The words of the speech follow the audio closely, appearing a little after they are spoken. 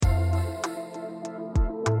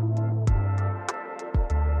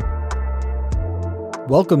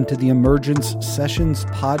Welcome to the Emergence Sessions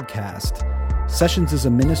podcast. Sessions is a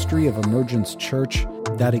ministry of Emergence Church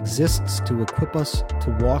that exists to equip us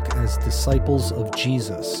to walk as disciples of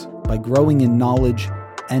Jesus by growing in knowledge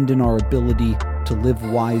and in our ability to live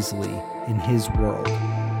wisely in His world.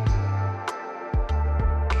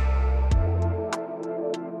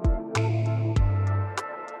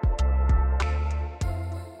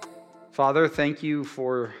 Father, thank you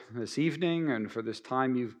for this evening and for this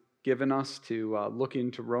time you've given us to look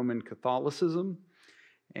into Roman Catholicism.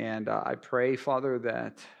 And I pray, Father,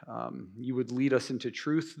 that you would lead us into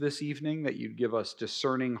truth this evening, that you'd give us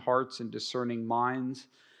discerning hearts and discerning minds.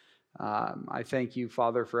 I thank you,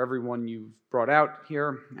 Father, for everyone you've brought out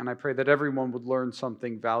here, and I pray that everyone would learn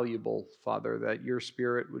something valuable, Father, that your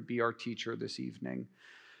Spirit would be our teacher this evening.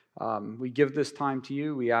 We give this time to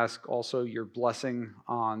you. We ask also your blessing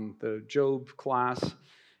on the Job class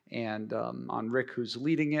and on Rick, who's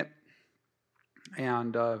leading it.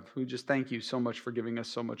 And we just thank you so much for giving us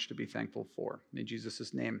so much to be thankful for. In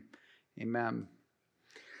Jesus' name, amen.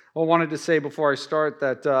 Well, I wanted to say before I start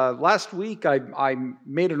that last week I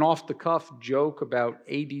made an off-the-cuff joke about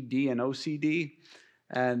ADD and OCD,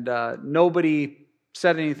 and nobody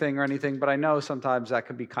said anything or anything, but I know sometimes that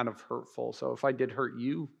can be kind of hurtful. So if I did hurt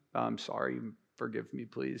you, I'm sorry. Forgive me,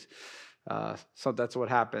 please. So that's what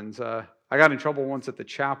happens. I got in trouble once at the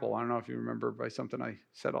chapel. I don't know if you remember by something I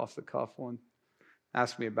said off the cuff. One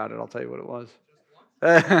ask me about it. I'll tell you what it was.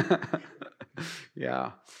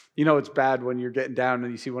 Yeah. You know, it's bad when you're getting down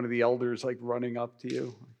and you see one of the elders like running up to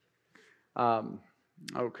you.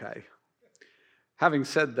 Okay. Having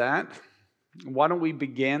said that, why don't we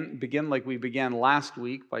begin like we began last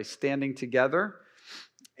week by standing together.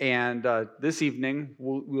 And this evening,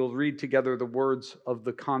 we'll read together the words of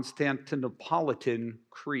the Constantinopolitan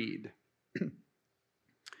Creed,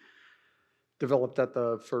 developed at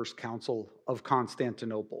the First Council of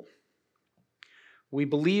Constantinople. We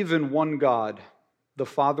believe in one God, the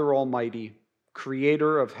Father Almighty,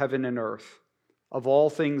 creator of heaven and earth, of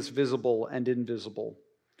all things visible and invisible,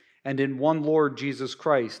 and in one Lord Jesus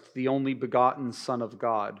Christ, the only begotten Son of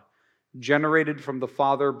God, generated from the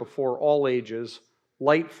Father before all ages,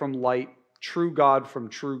 light from light, true God from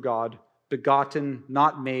true God, begotten,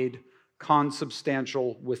 not made,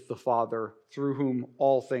 consubstantial with the Father, through whom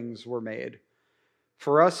all things were made.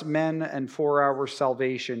 For us men and for our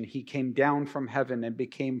salvation, he came down from heaven and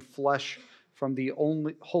became flesh from the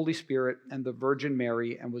only Holy Spirit and the Virgin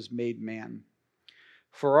Mary and was made man.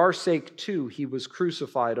 For our sake, too, he was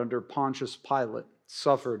crucified under Pontius Pilate,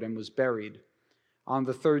 suffered and was buried. On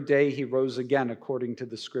the third day, he rose again according to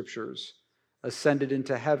the Scriptures, ascended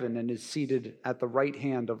into heaven and is seated at the right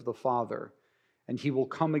hand of the Father. And he will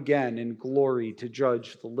come again in glory to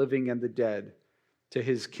judge the living and the dead. To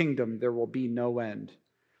his kingdom there will be no end.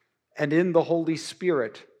 And in the Holy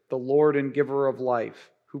Spirit, the Lord and giver of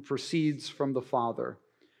life, who proceeds from the Father,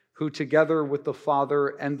 who together with the Father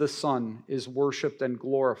and the Son is worshipped and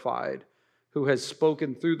glorified, who has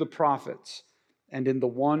spoken through the prophets, and in the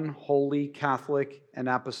one holy Catholic and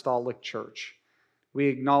Apostolic Church. We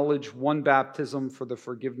acknowledge one baptism for the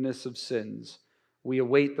forgiveness of sins. We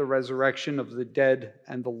await the resurrection of the dead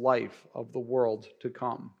and the life of the world to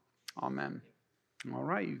come. Amen. All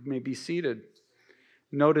right, you may be seated.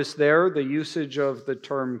 Notice there the usage of the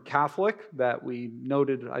term Catholic that we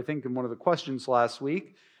noted, I think, in one of the questions last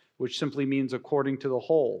week, which simply means according to the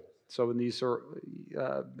whole. So in these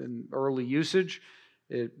in early usage,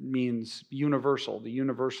 it means universal, the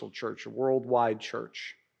universal church, a worldwide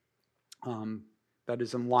church that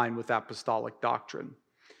is in line with apostolic doctrine.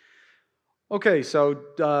 Okay,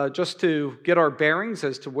 so just to get our bearings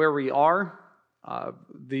as to where we are,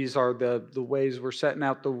 these are the ways we're setting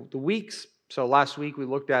out the weeks. So last week we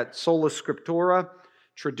looked at sola scriptura,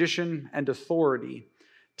 tradition, and authority.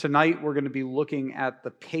 Tonight we're going to be looking at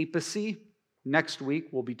the papacy. Next week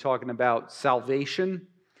we'll be talking about salvation.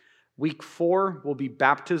 Week 4 will be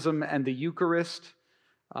baptism and the Eucharist.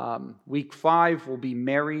 Week 5 will be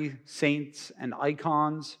Mary, saints, and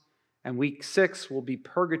icons. And week 6 will be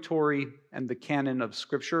purgatory and the canon of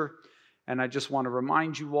Scripture. And I just want to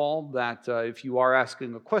remind you all that if you are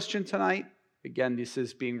asking a question tonight, again, this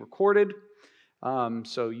is being recorded,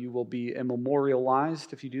 so you will be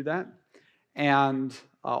immemorialized if you do that. And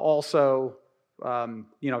also,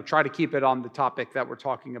 try to keep it on the topic that we're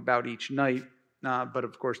talking about each night. But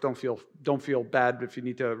of course, don't feel bad if you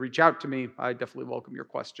need to reach out to me. I definitely welcome your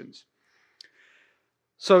questions.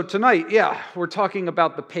 So tonight, we're talking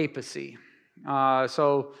about the papacy.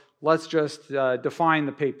 So let's just define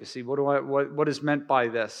the papacy. What is meant by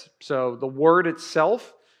this? So the word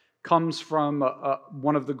itself comes from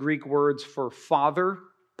one of the Greek words for father,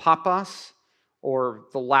 papas, or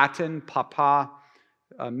the Latin papa,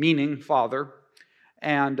 meaning father.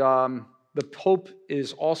 And the Pope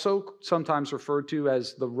is also sometimes referred to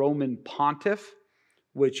as the Roman pontiff,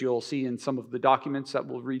 which you'll see in some of the documents that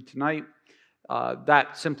we'll read tonight.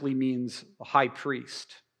 That simply means high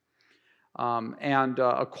priest.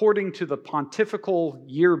 According to the Pontifical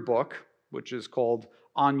Yearbook, which is called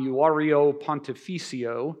Annuario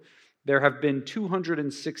Pontificio, there have been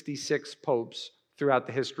 266 popes throughout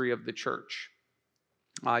the history of the church.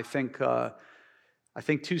 I think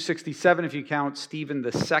 267 if you count Stephen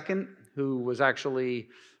II, who was actually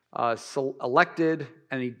elected,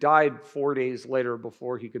 and he died 4 days later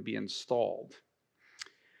before he could be installed.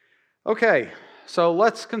 Okay, so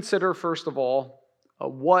let's consider first of all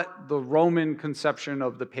what the Roman conception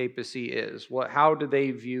of the papacy is. How do they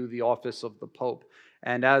view the office of the Pope?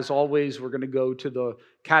 And as always, we're going to go to the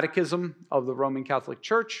Catechism of the Roman Catholic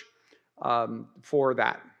Church for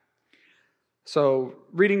that. So,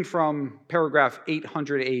 reading from paragraph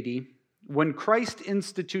 880, when Christ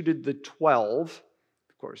instituted the 12,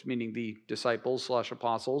 of course, meaning the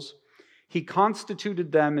disciples/apostles, he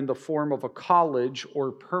constituted them in the form of a college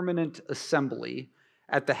or permanent assembly,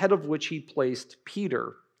 at the head of which he placed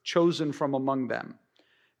Peter, chosen from among them.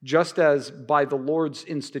 Just as by the Lord's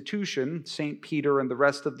institution, St. Peter and the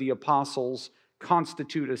rest of the apostles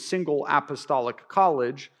constitute a single apostolic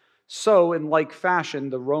college, so in like fashion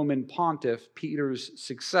the Roman pontiff, Peter's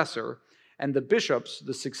successor, and the bishops,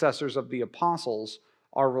 the successors of the apostles,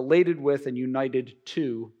 are related with and united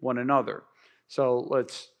to one another. So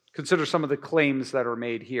let's consider some of the claims that are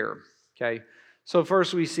made here. Okay. So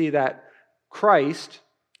first we see that Christ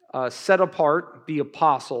set apart the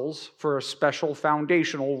apostles for a special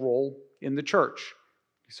foundational role in the church.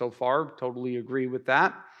 So far, totally agree with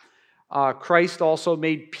that. Christ also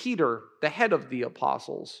made Peter the head of the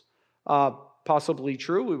apostles. Possibly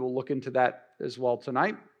true. We will look into that as well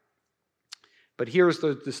tonight. But here's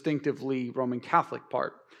the distinctively Roman Catholic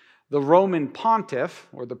part. The Roman pontiff,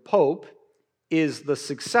 or the Pope, is the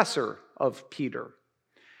successor of Peter.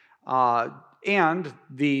 And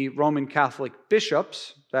the Roman Catholic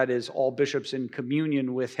bishops, that is, all bishops in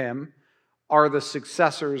communion with him, are the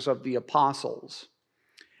successors of the apostles.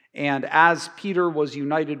 And as Peter was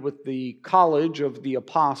united with the college of the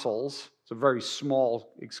apostles, it's a very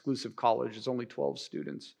small exclusive college, it's only 12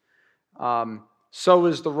 students, so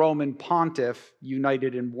is the Roman pontiff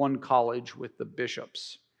united in one college with the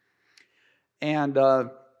bishops. And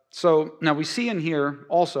so now we see in here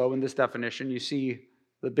also in this definition, you see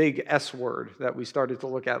the big S word that we started to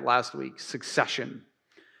look at last week, succession.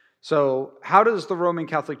 So how does the Roman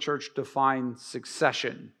Catholic Church define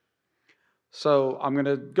succession? So I'm going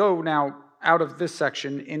to go now out of this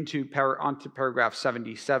section onto paragraph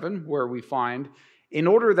 77, where we find, in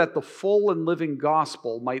order that the full and living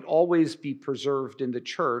gospel might always be preserved in the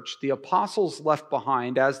church, the apostles left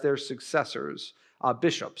behind as their successors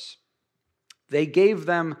bishops. They gave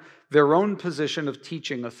them their own position of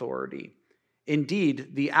teaching authority.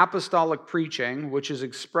 Indeed, the apostolic preaching, which is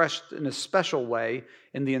expressed in a special way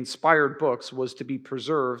in the inspired books, was to be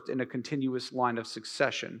preserved in a continuous line of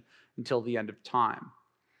succession until the end of time.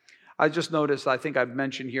 I just noticed, I think I've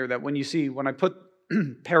mentioned here, that when I put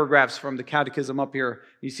paragraphs from the Catechism up here,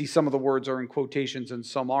 you see some of the words are in quotations and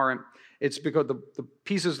some aren't. It's because the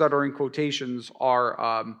pieces that are in quotations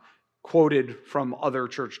are quoted from other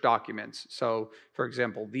church documents. So, for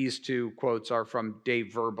example, these two quotes are from De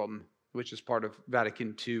Verbum, which is part of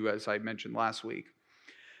Vatican II, as I mentioned last week.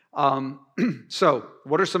 So,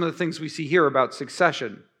 what are some of the things we see here about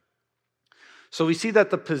succession? So we see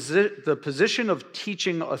that the position of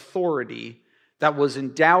teaching authority that was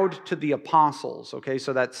endowed to the apostles, okay,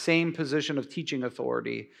 so that same position of teaching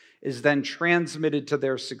authority is then transmitted to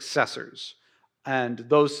their successors. And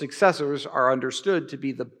those successors are understood to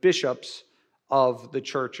be the bishops of the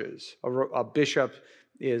churches. A bishop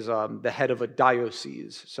is the head of a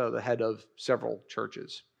diocese, so the head of several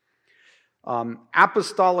churches.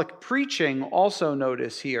 Apostolic preaching, also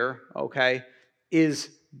notice here, okay,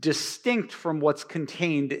 is distinct from what's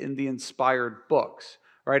contained in the inspired books,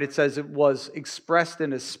 right? It says it was expressed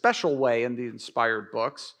in a special way in the inspired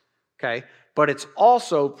books, okay, but it's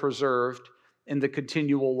also preserved in the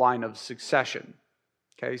continual line of succession.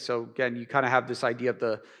 Okay, so again, you kind of have this idea of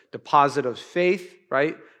the deposit of faith,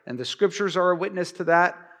 right? And the scriptures are a witness to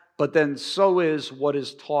that, but then so is what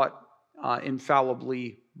is taught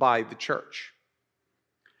infallibly by the church.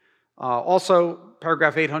 Also,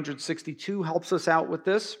 paragraph 862 helps us out with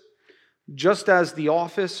this. Just as the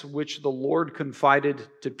office which the Lord confided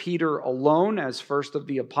to Peter alone as first of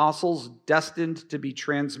the apostles, destined to be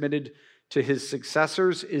transmitted to his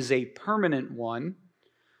successors, is a permanent one,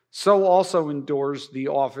 So also endures the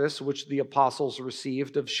office which the apostles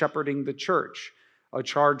received of shepherding the church, a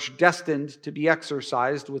charge destined to be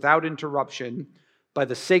exercised without interruption by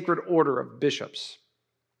the sacred order of bishops.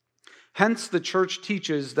 Hence, the church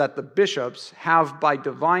teaches that the bishops have, by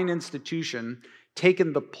divine institution,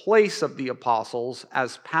 taken the place of the apostles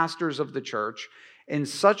as pastors of the church in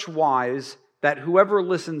such wise that whoever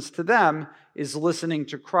listens to them is listening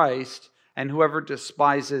to Christ, and whoever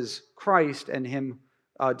despises Christ and him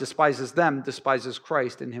despises them despises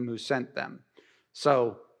Christ and him who sent them.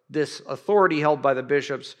 So this authority held by the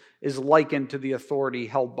bishops is likened to the authority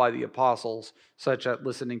held by the apostles, such that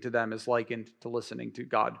listening to them is likened to listening to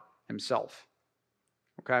God himself.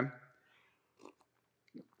 Okay?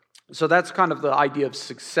 So that's kind of the idea of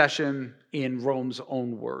succession in Rome's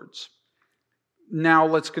own words. Now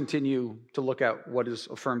let's continue to look at what is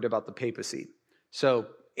affirmed about the papacy. So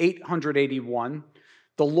 881,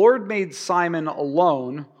 the Lord made Simon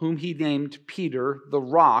alone, whom he named Peter, the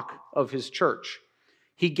rock of his church.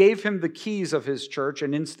 He gave him the keys of his church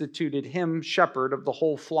and instituted him shepherd of the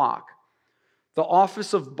whole flock. The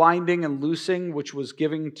office of binding and loosing, which was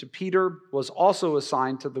given to Peter, was also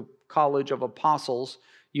assigned to the college of apostles,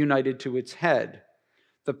 united to its head.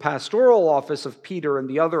 The pastoral office of Peter and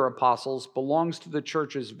the other apostles belongs to the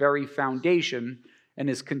church's very foundation and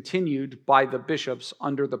is continued by the bishops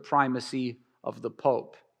under the primacy of the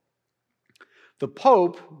Pope. The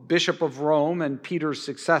Pope, Bishop of Rome and Peter's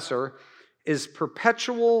successor, is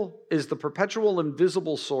the perpetual and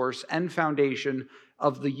visible source and foundation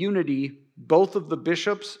of the unity both of the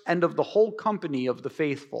bishops and of the whole company of the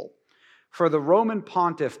faithful. For the Roman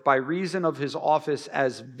pontiff, by reason of his office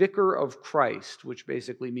as vicar of Christ, which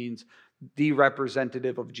basically means the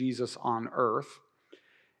representative of Jesus on earth,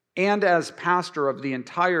 and as pastor of the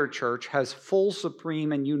entire church, has full,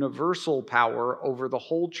 supreme, and universal power over the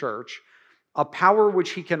whole church, a power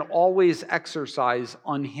which he can always exercise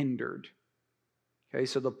unhindered. Okay,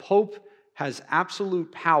 so the Pope has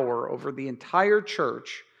absolute power over the entire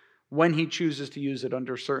church when he chooses to use it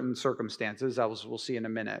under certain circumstances, as we'll see in a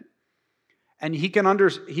minute. And he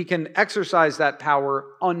can exercise that power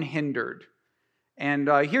unhindered. And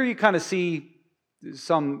here you kind of see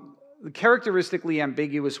some characteristically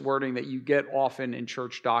ambiguous wording that you get often in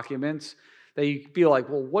church documents that you feel like,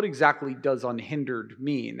 well, what exactly does unhindered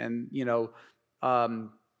mean? And,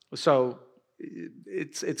 so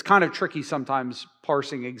it's kind of tricky sometimes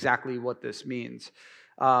parsing exactly what this means.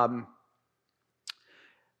 The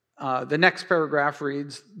next paragraph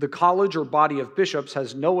reads, the college or body of bishops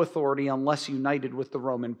has no authority unless united with the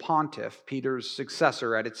Roman pontiff, Peter's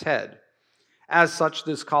successor at its head. As such,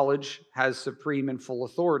 this college has supreme and full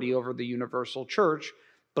authority over the universal church,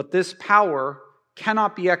 but this power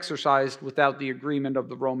cannot be exercised without the agreement of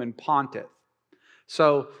the Roman pontiff.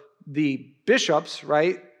 So the bishops,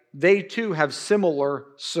 right, they too have similar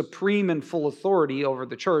supreme and full authority over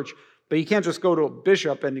the church, but you can't just go to a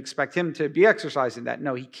bishop and expect him to be exercising that.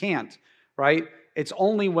 No, he can't, right? It's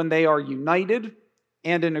only when they are united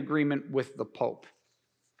and in agreement with the Pope.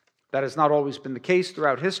 That has not always been the case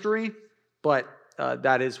throughout history, but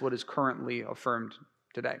that is what is currently affirmed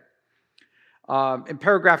today. In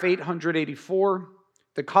paragraph 884,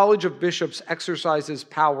 the College of Bishops exercises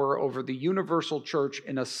power over the universal church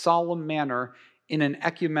in a solemn manner in an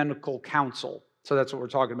ecumenical council. So that's what we're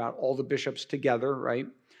talking about, all the bishops together, right?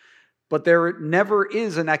 But there never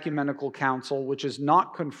is an ecumenical council which is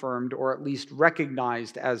not confirmed or at least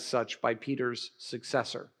recognized as such by Peter's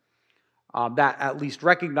successor. That at least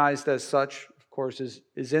recognized as such, of course,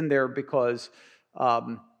 is in there because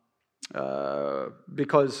the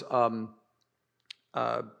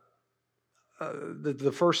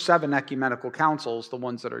first 7 ecumenical councils, the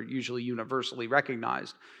ones that are usually universally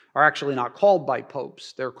recognized, are actually not called by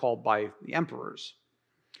popes. They're called by the emperors.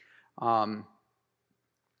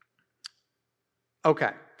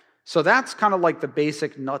 Okay, so that's kind of like the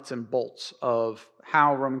basic nuts and bolts of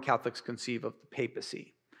how Roman Catholics conceive of the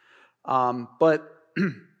papacy. But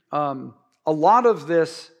a lot of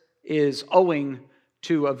this is owing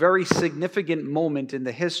to a very significant moment in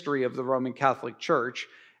the history of the Roman Catholic Church,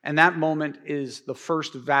 and that moment is the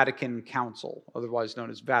First Vatican Council, otherwise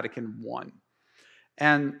known as Vatican I.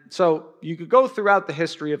 And so you could go throughout the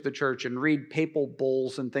history of the church and read papal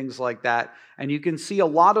bulls and things like that, and you can see a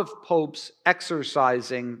lot of popes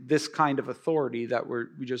exercising this kind of authority that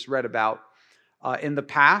we just read about in the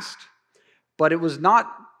past, but it was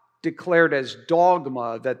not declared as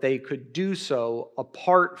dogma that they could do so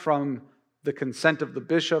apart from the consent of the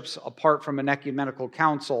bishops, apart from an ecumenical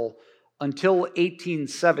council, until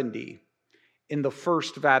 1870 in the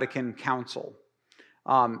First Vatican Council.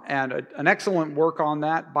 And an excellent work on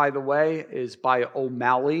that, by the way, is by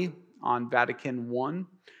O'Malley on Vatican I.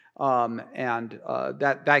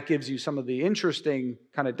 That gives you some of the interesting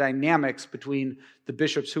kind of dynamics between the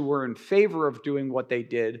bishops who were in favor of doing what they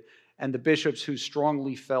did and the bishops who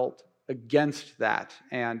strongly felt against that.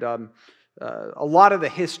 And a lot of the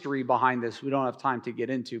history behind this we don't have time to get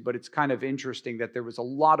into, but it's kind of interesting that there was a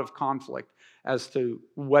lot of conflict as to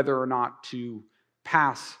whether or not to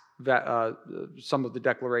pass some of the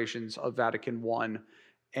declarations of Vatican I,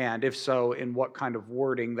 and if so, in what kind of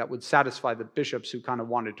wording that would satisfy the bishops who kind of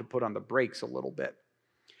wanted to put on the brakes a little bit.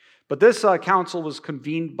 But this council was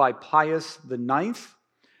convened by Pius IX,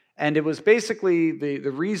 and it was basically,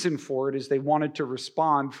 the reason for it is they wanted to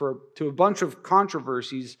respond to a bunch of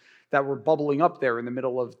controversies that were bubbling up there in the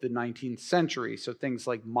middle of the 19th century. So things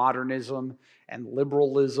like modernism and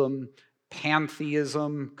liberalism,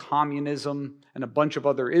 pantheism, communism, and a bunch of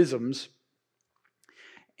other isms.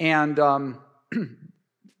 And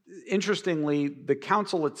interestingly, the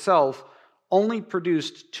council itself only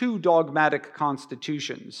produced 2 dogmatic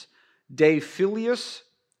constitutions, De Filius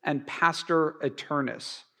and Pastor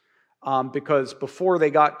Aeternus, because before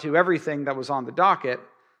they got to everything that was on the docket,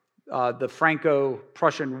 the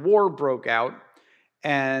Franco-Prussian War broke out,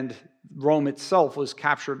 and Rome itself was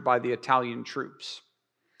captured by the Italian troops.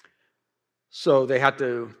 So they had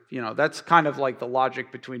to, that's kind of like the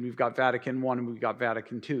logic between we've got Vatican I and we've got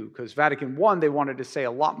Vatican II, because Vatican I, they wanted to say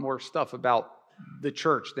a lot more stuff about the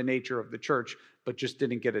church, the nature of the church, but just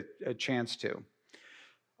didn't get a chance to.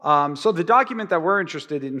 So the document that we're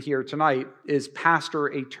interested in here tonight is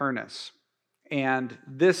Pastor Aeternus. And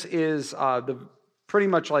this is pretty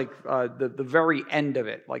much like the very end of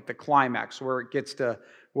it, like the climax, where it gets to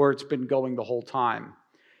where it's been going the whole time.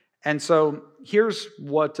 And so here's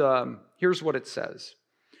what it says.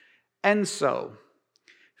 And so,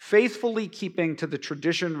 faithfully keeping to the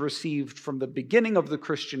tradition received from the beginning of the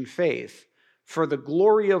Christian faith, for the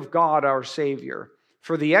glory of God our Savior,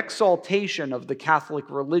 for the exaltation of the Catholic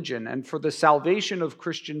religion, and for the salvation of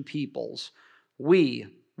Christian peoples, we,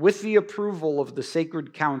 with the approval of the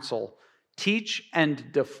Sacred Council, teach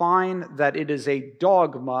and define that it is a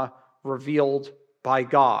dogma revealed by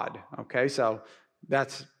God. Okay, so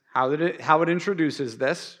that's how it introduces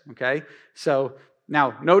this. Okay, so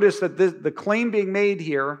now notice that the claim being made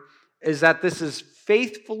here is that this is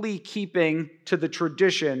faithfully keeping to the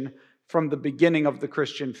tradition from the beginning of the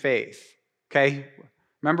Christian faith. Okay,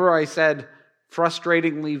 remember I said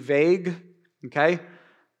frustratingly vague? Okay,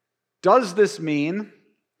 does this mean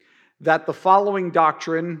that the following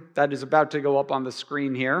doctrine that is about to go up on the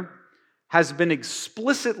screen here has been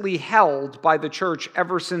explicitly held by the church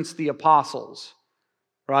ever since the apostles,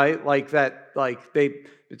 right?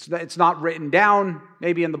 It's not written down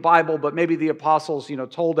maybe in the Bible, but maybe the apostles,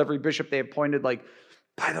 told every bishop they appointed, like,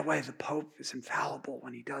 by the way, the Pope is infallible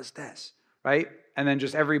when he does this, right? And then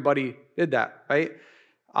just everybody did that, right?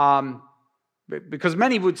 Because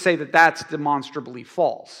many would say that that's demonstrably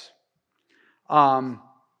false.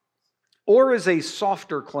 Or is a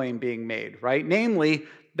softer claim being made, right? Namely,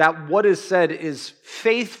 that what is said is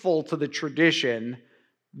faithful to the tradition,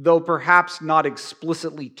 though perhaps not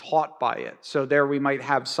explicitly taught by it. So there we might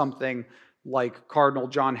have something like Cardinal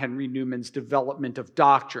John Henry Newman's development of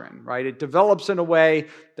doctrine, right? It develops in a way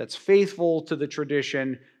that's faithful to the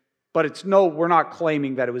tradition, but we're not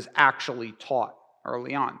claiming that it was actually taught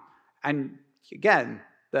early on. And again,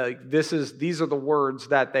 these are the words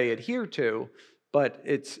that they adhere to, but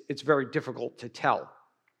it's very difficult to tell.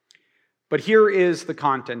 But here is the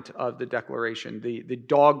content of the declaration, the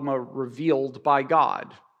dogma revealed by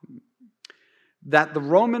God, that the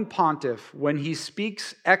Roman pontiff, when he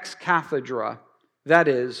speaks ex cathedra, that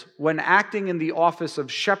is, when acting in the office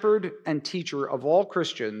of shepherd and teacher of all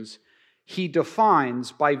Christians, he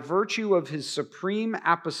defines, by virtue of his supreme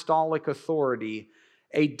apostolic authority,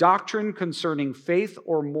 a doctrine concerning faith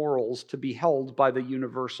or morals to be held by the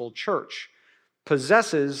universal church,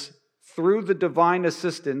 possesses, through the divine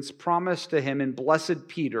assistance promised to him in Blessed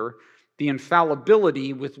Peter, the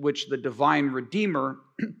infallibility with which the divine Redeemer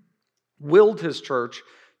willed his church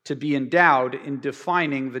to be endowed in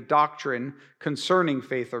defining the doctrine concerning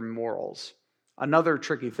faith or morals. Another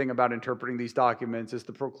tricky thing about interpreting these documents is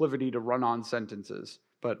the proclivity to run on sentences,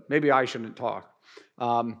 but maybe I shouldn't talk.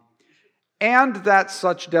 And that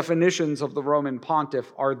such definitions of the Roman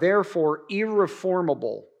pontiff are therefore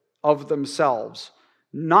irreformable of themselves,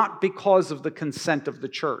 not because of the consent of the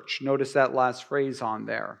church. Notice that last phrase on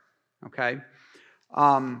there, okay?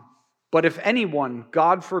 But if anyone,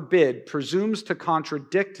 God forbid, presumes to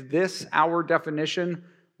contradict this, our definition,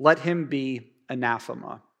 let him be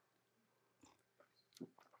anathema.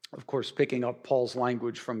 of course, picking up Paul's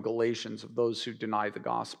language from Galatians of those who deny the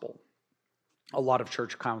gospel. A lot of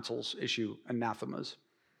church councils issue anathemas.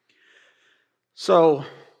 So,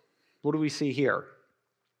 what do we see here?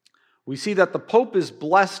 We see that the Pope is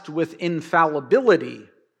blessed with infallibility,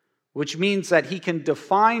 which means that he can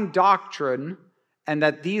define doctrine and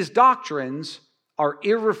that these doctrines are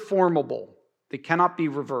irreformable. They cannot be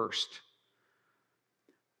reversed.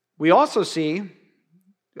 We also see,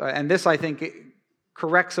 and this I think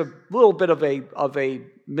corrects a little bit of a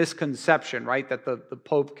misconception, right? That the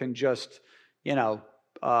Pope can just,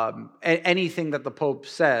 anything that the Pope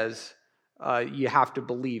says, you have to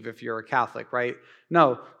believe if you're a Catholic, right?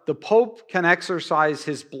 No, the Pope can exercise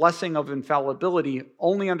his blessing of infallibility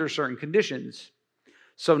only under certain conditions.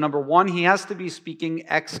 So number one, he has to be speaking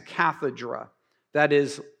ex cathedra, that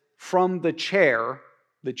is, from the chair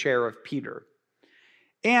of Peter.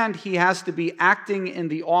 And he has to be acting in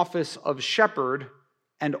the office of shepherd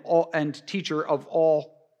and teacher of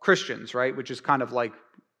all Christians, right? Which is kind of like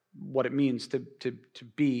what it means to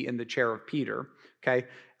be in the chair of Peter, okay?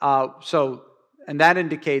 And that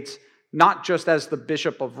indicates not just as the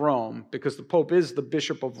Bishop of Rome, because the Pope is the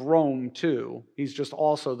Bishop of Rome too. He's just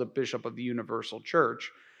also the Bishop of the Universal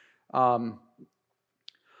Church.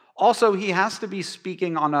 Also, he has to be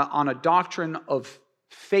speaking on a doctrine of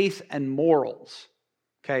faith and morals,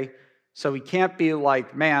 okay? So he can't be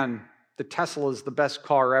like, man, the Tesla is the best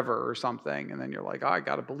car ever or something, and then you're like, oh, I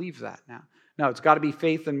got to believe that now. No, it's got to be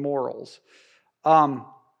faith and morals.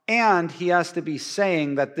 And he has to be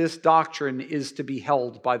saying that this doctrine is to be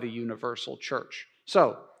held by the universal church.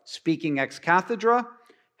 So, speaking ex cathedra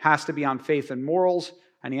has to be on faith and morals,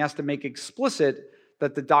 and he has to make explicit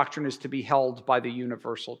that the doctrine is to be held by the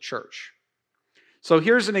universal church. So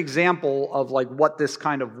here's an example of like what this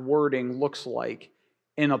kind of wording looks like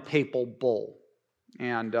in a papal bull.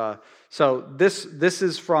 And so this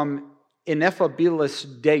is from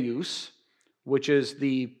Ineffabilis Deus, which is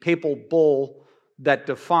the papal bull that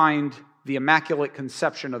defined the Immaculate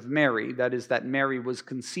Conception of Mary, that is, that Mary was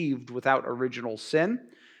conceived without original sin,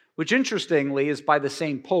 which interestingly is by the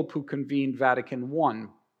same Pope who convened Vatican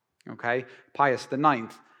I, okay, Pius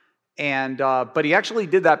IX. And but he actually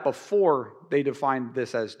did that before they defined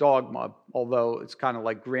this as dogma, although it's kind of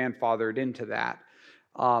like grandfathered into that,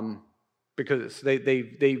 because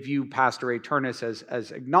they view Pastor Aeternus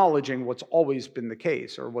as acknowledging what's always been the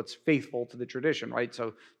case, or what's faithful to the tradition, right?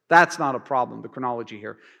 So that's not a problem, the chronology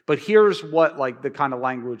here. But here's what like the kind of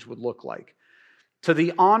language would look like. To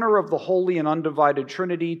the honor of the Holy and Undivided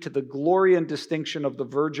Trinity, to the glory and distinction of the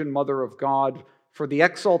Virgin Mother of God, for the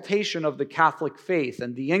exaltation of the Catholic faith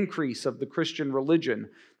and the increase of the Christian religion,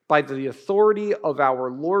 by the authority of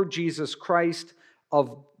our Lord Jesus Christ,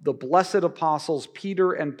 of the blessed apostles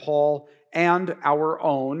Peter and Paul, and our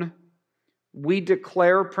own, we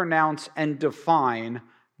declare, pronounce, and define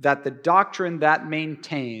that the doctrine that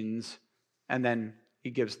maintains, and then he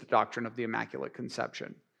gives the doctrine of the Immaculate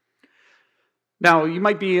Conception. Now, you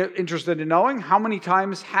might be interested in knowing how many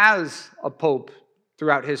times has a pope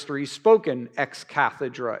throughout history spoken ex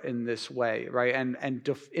cathedra in this way, right? And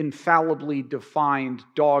infallibly defined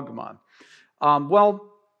dogma. Well,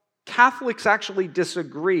 Catholics actually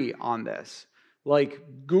disagree on this. Like,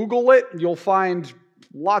 Google it, you'll find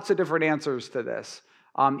lots of different answers to this,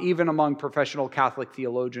 even among professional Catholic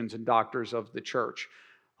theologians and doctors of the church.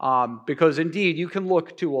 Because indeed, you can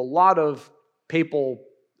look to a lot of papal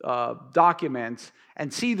documents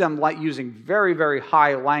and see them like using very, very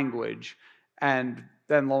high language, and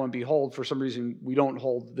then lo and behold, for some reason, we don't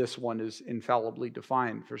hold this one as infallibly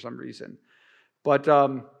defined for some reason. But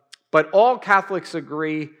all Catholics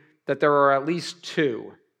agree that there are at least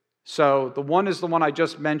two. So the one is the one I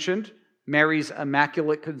just mentioned, Mary's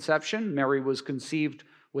Immaculate Conception. Mary was conceived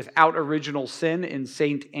without original sin in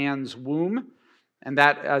St. Anne's womb. And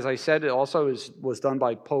that, as I said, it also was done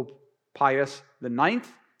by Pope Pius IX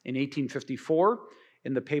in 1854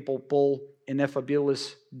 in the papal bull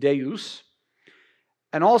Ineffabilis Deus.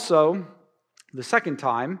 And also, the second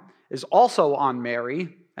time is also on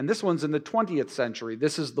Mary, and this one's in the 20th century.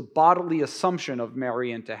 This is the bodily assumption of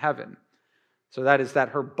Mary into heaven. So that is that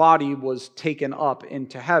her body was taken up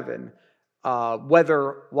into heaven,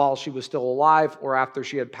 whether while she was still alive or after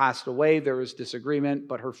she had passed away, there is disagreement,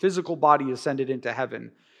 but her physical body ascended into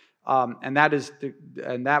heaven. And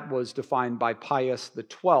that was defined by Pius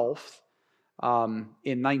XII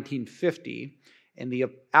in 1950 in the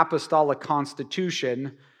Apostolic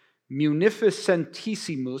Constitution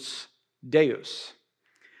Munificentissimus Deus.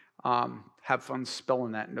 Have fun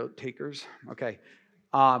spelling that, note takers. Okay.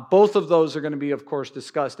 Both of those are going to be, of course,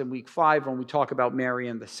 discussed in week 5 when we talk about Mary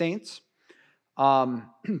and the saints.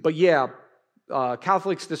 But yeah,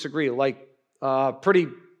 Catholics disagree. Like pretty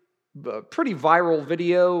viral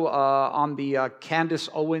video on the Candace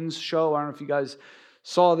Owens show. I don't know if you guys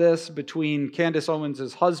saw this, between Candace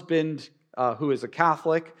Owens' husband, who is a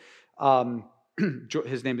Catholic.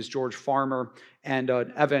 His name is George Farmer, and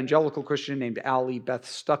an evangelical Christian named Allie Beth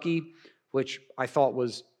Stuckey, which I thought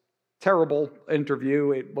was terrible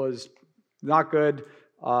interview. It was not good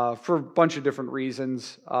for a bunch of different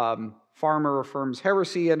reasons. Farmer affirms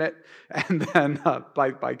heresy in it, and then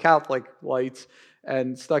by Catholic lights,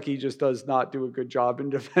 and Stuckey just does not do a good job in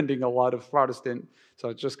defending a lot of Protestant. So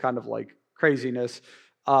it's just kind of like craziness.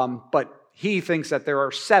 But he thinks that there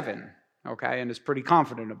are 7, okay, and is pretty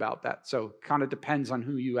confident about that. So it kind of depends on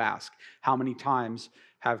who you ask. How many times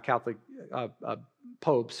have Catholic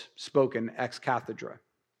popes spoken ex cathedra?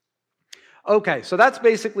 Okay, so that's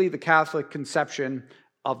basically the Catholic conception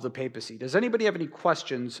of the papacy. Does anybody have any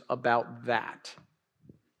questions about that?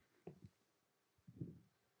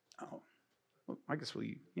 Oh, I guess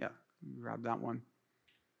grab that one.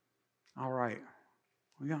 All right,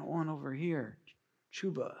 we got one over here.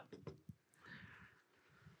 Chuba.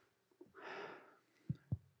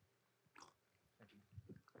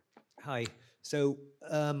 Hi. So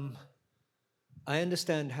I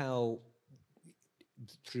understand how,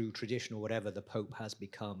 through tradition or whatever, the Pope has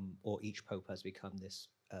become, or each Pope has become, this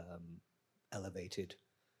elevated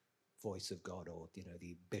voice of God, or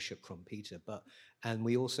the bishop from Peter. And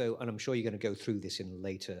we also, and I'm sure you're going to go through this in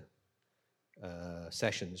later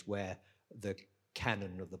sessions, where the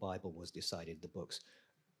canon of the Bible was decided, the books.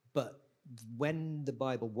 But when the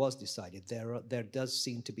Bible was decided, there does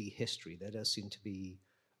seem to be history. There does seem to be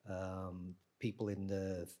people in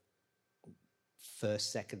the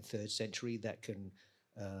 1st, 2nd, 3rd century that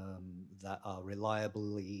are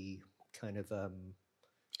reliably kind of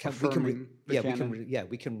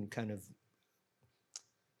we can kind of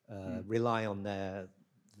rely on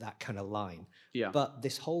that kind of line. Yeah. But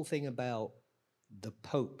this whole thing about the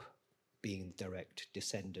Pope being direct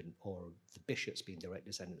descendant, or the bishops being direct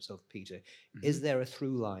descendants of Peter, is there a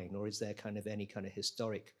through line, or is there kind of any kind of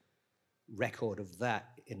historic record of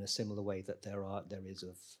that in a similar way that there is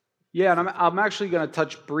of? Yeah, and I'm actually going to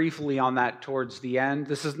touch briefly on that towards the end.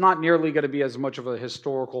 This is not nearly going to be as much of a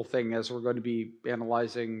historical thing, as we're going to be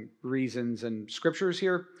analyzing reasons and scriptures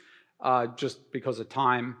here, just because of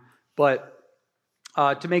time. But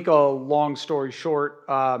to make a long story short,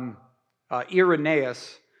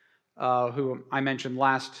 Irenaeus, who I mentioned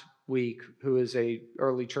last week, who is a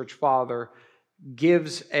early church father,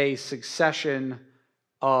 gives a succession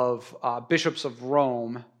of bishops of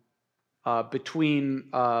Rome between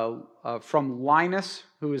from Linus,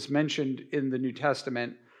 who is mentioned in the New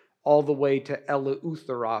Testament, all the way to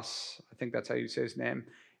Eleutherus, I think that's how you say his name,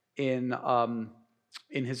 in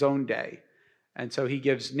his own day. And so he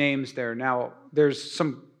gives names there. Now, there's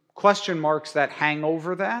some question marks that hang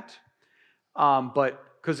over that, but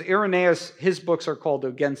because Irenaeus, his books are called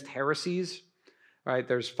Against Heresies, right?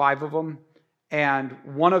 There's 5 of them. And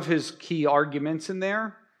one of his key arguments in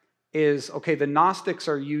there is, okay, the Gnostics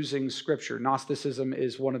are using Scripture. Gnosticism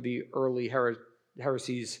is one of the early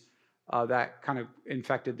heresies that kind of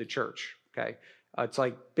infected the church, okay? It's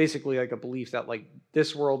like basically like a belief that like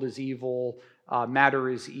this world is evil, matter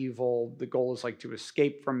is evil, the goal is like to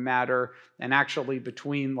escape from matter, and actually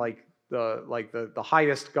between like the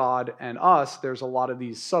highest God and us, there's a lot of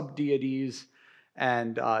these sub-deities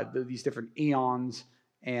and these different eons,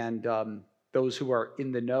 and those who are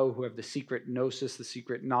in the know, who have the secret gnosis, the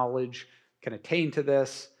secret knowledge, can attain to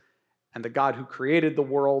this. And the God who created the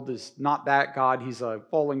world is not that God. He's a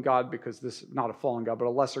fallen God, because this, not a fallen God, but a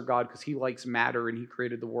lesser God, because he likes matter and he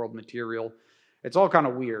created the world material. It's all kind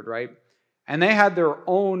of weird, right? And they had their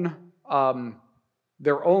own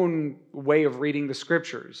way of reading the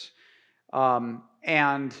scriptures. So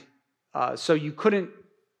you couldn't,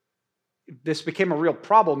 this became a real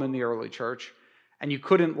problem in the early church, and you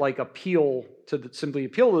couldn't like simply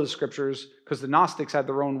appeal to the scriptures, because the Gnostics had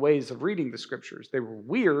their own ways of reading the scriptures. They were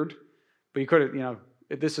weird, but you couldn't,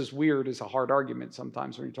 this is weird is a hard argument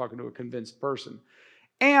sometimes when you're talking to a convinced person.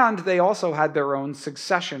 And they also had their own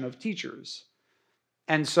succession of teachers.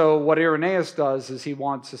 And so what Irenaeus does is he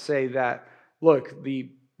wants to say that, look,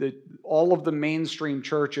 all of the mainstream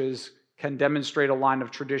churches can demonstrate a line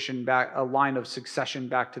of tradition back, a line of succession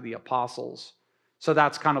back to the apostles. So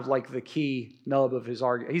that's kind of like the key nub of his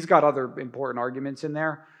argument. He's got other important arguments in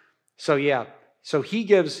there. So yeah, so he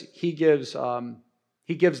gives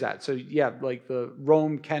that. So yeah, like the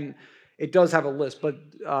Rome it does have a list, but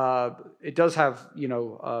it does have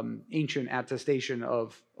ancient attestation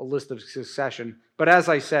of a list of succession. But as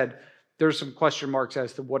I said, there's some question marks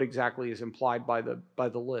as to what exactly is implied by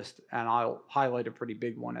the list, and I'll highlight a pretty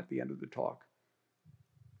big one at the end of the talk.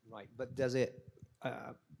 Right, but does it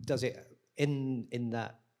in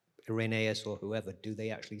that Irenaeus or whoever, do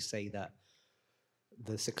they actually say that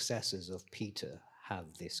the successors of Peter have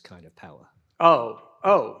this kind of power? Oh,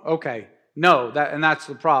 okay. No, that's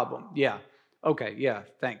the problem. Yeah. Okay, yeah,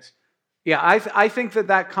 thanks. Yeah, I think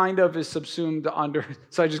that kind of is subsumed under,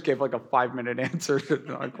 so I just gave like a 5-minute answer to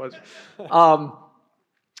the question.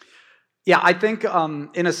 Yeah, I think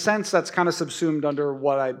in a sense that's kind of subsumed under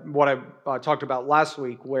what I talked about last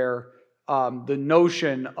week, where the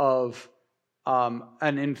notion of an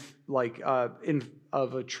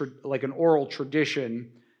oral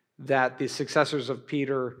tradition that the successors of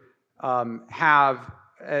Peter have,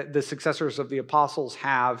 the successors of the apostles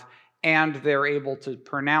have, and they're able to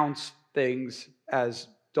pronounce things as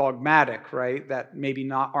dogmatic, right? That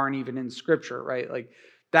maybe aren't even in Scripture, right? Like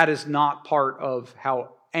that is not part of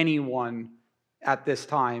how anyone at this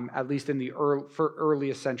time, at least in the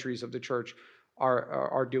earliest centuries of the church,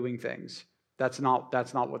 are doing things. That's not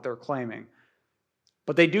what they're claiming.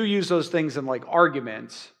 But they do use those things in like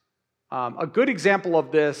arguments. A good example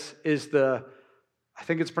of this is I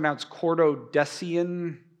think it's pronounced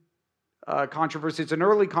Cordodesian controversy. It's an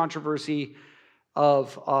early controversy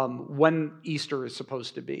of when Easter is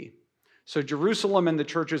supposed to be. So Jerusalem and the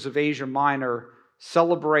churches of Asia Minor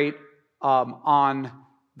celebrate on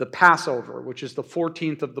the Passover, which is the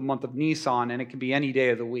 14th of the month of Nisan, and it can be any day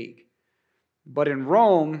of the week. But in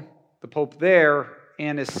Rome, the Pope there,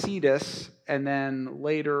 Anicetus, and then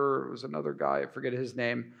later it was another guy, I forget his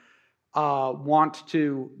name,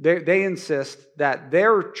 they insist that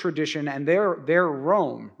their tradition and their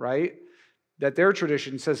Rome, right, that their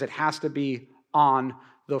tradition says it has to be on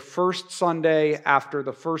the first Sunday after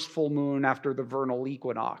the first full moon after the vernal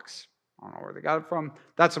equinox. I don't know where they got it from.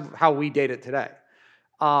 That's how we date it today.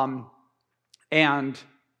 And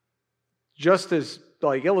just as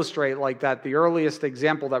like illustrate like that, the earliest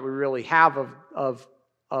example that we really have of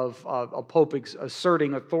a pope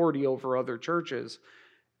asserting authority over other churches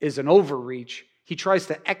is an overreach. He tries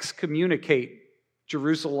to excommunicate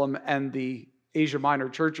Jerusalem and the Asia Minor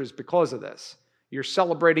churches because of this. You're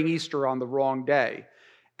celebrating Easter on the wrong day.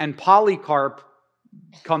 And Polycarp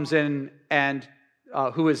comes in and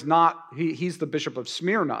who is not, he's the bishop of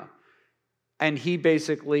Smyrna. And he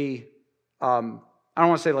basically, I don't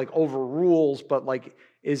want to say like overrules, but like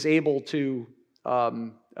is able to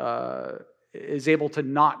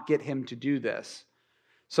not get him to do this.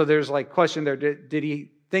 So there's like question there. Did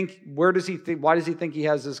he think? Where does he think? Why does he think he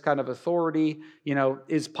has this kind of authority?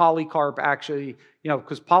 Is Polycarp actually?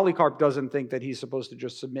 Because Polycarp doesn't think that he's supposed to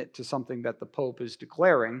just submit to something that the Pope is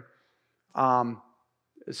declaring.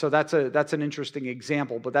 So that's an interesting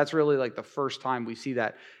example, but that's really like the first time we see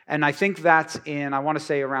that. And I think that's in, I want to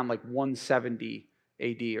say around like 170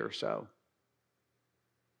 AD or so.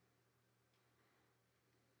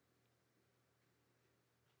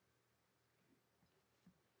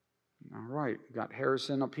 All right, we got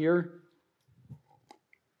Harrison up here.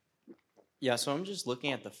 Yeah, so I'm just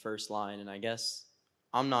looking at the first line, and I guess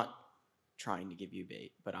I'm not trying to give you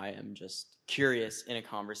bait, but I am just curious in a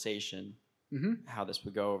conversation how this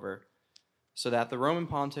would go over. So that the Roman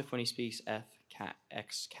pontiff, when he speaks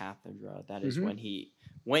ex cathedra, that is when he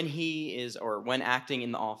is, or when acting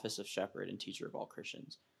in the office of shepherd and teacher of all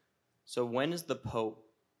Christians. So when is the Pope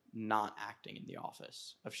not acting in the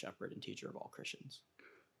office of shepherd and teacher of all Christians?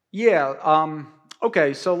 Yeah,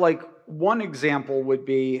 okay, so like one example would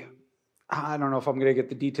be, I don't know if I'm going to get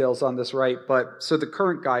the details on this right, but so the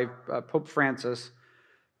current guy, Pope Francis,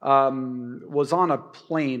 was on a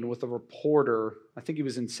plane with a reporter. I think he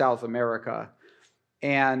was in South America,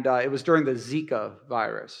 and it was during the Zika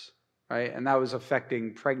virus, right? And that was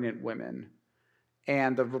affecting pregnant women.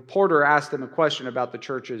 And the reporter asked him a question about the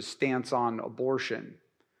church's stance on abortion,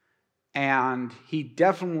 and he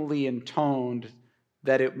definitely intoned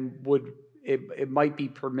that it might be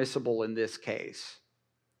permissible in this case.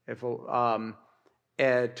 To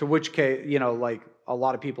which case, like a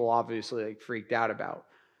lot of people obviously like freaked out about.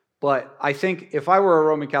 But I think if I were a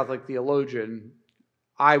Roman Catholic theologian,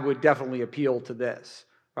 I would definitely appeal to this,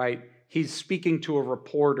 right? He's speaking to a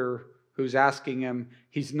reporter who's asking him.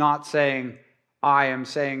 He's not saying, I am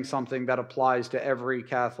saying something that applies to every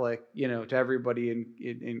Catholic, to everybody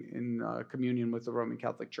in communion with the Roman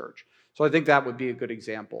Catholic Church. So I think that would be a good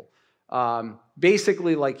example.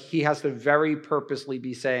 Basically, like he has to very purposely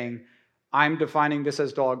be saying, I'm defining this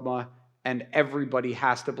as dogma, and everybody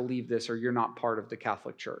has to believe this or you're not part of the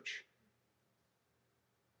Catholic Church.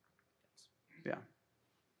 Yeah.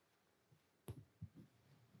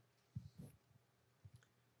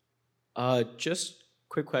 Just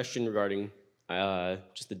quick question regarding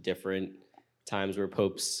just the different times where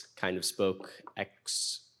popes kind of spoke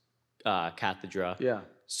ex cathedra. Yeah.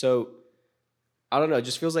 So I don't know. It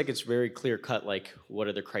just feels like it's very clear cut. Like, what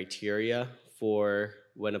are the criteria for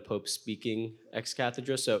when a pope's speaking ex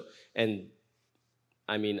cathedra? So, and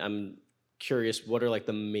I mean, I'm curious. What are like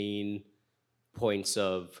the main points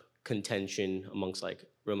of contention amongst like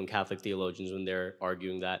Roman Catholic theologians when they're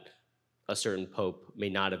arguing that a certain pope may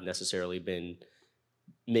not have necessarily been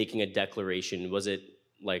making a declaration? Was it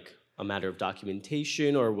like a matter of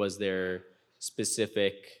documentation, or was there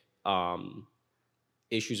specific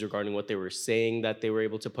issues regarding what they were saying that they were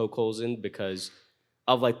able to poke holes in because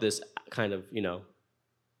of like this kind of,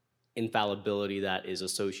 infallibility that is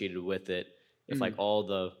associated with it? If like all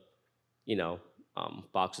the,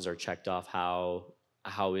 boxes are checked off, how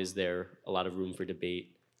is there a lot of room for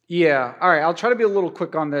debate? Yeah. All right. I'll try to be a little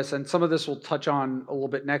quick on this, and some of this we'll touch on a little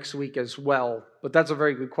bit next week as well. But that's a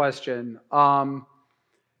very good question.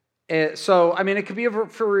 So, I mean, it could be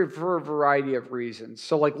for a variety of reasons.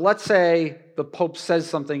 So, like, let's say the Pope says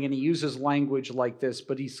something and he uses language like this,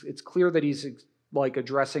 but it's clear that he's like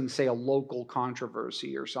addressing, say, a local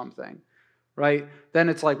controversy or something, right? Then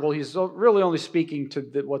it's like, well, he's really only speaking to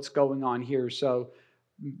what's going on here. So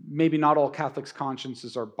maybe not all Catholics'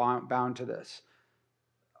 consciences are bound to this.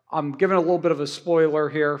 I'm giving a little bit of a spoiler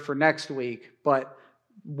here for next week, but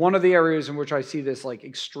one of the areas in which I see this like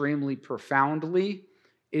extremely profoundly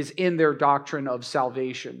is in their doctrine of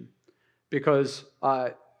salvation. Because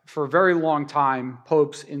for a very long time,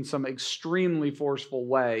 popes in some extremely forceful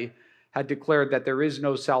way had declared that there is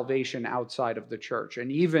no salvation outside of the church.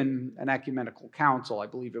 And even an ecumenical council, I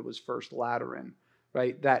believe it was First Lateran,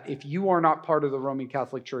 right? That if you are not part of the Roman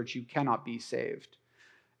Catholic Church, you cannot be saved.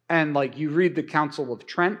 And like you read the Council of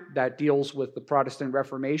Trent that deals with the Protestant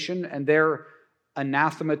Reformation, and they're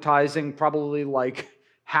anathematizing probably like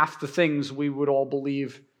half the things we would all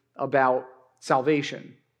believe about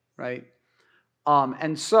salvation, right?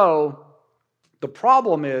 And so the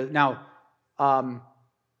problem is, now,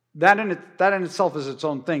 that in itself is its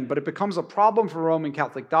own thing, but it becomes a problem for Roman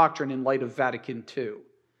Catholic doctrine in light of Vatican II.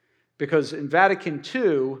 Because in Vatican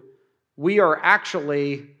II, we are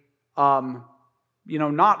actually,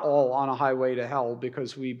 not all on a highway to hell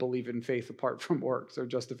because we believe in faith apart from works or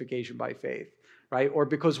justification by faith, right? Or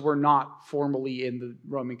because we're not formally in the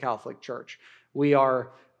Roman Catholic Church. We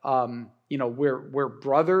are, we're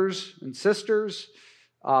brothers and sisters.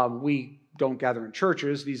 We don't gather in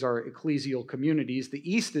churches. These are ecclesial communities. The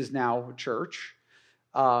East is now a church.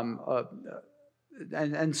 And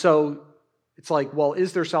so it's like, well,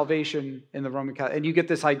 is there salvation in the Roman Catholic? And you get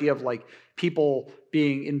this idea of like people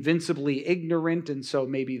being invincibly ignorant, and so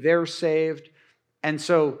maybe they're saved. And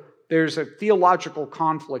so there's a theological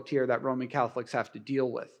conflict here that Roman Catholics have to deal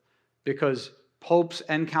with, because popes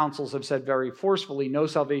and councils have said very forcefully, no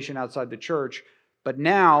salvation outside the church. But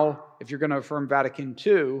now, if you're going to affirm Vatican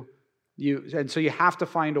II, so you have to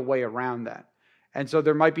find a way around that. And so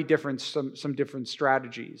there might be some different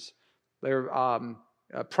strategies. They're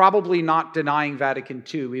probably not denying Vatican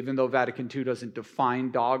II, even though Vatican II doesn't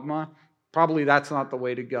define dogma. Probably that's not the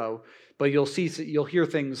way to go. But you'll hear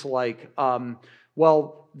things like,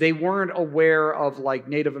 well, they weren't aware of like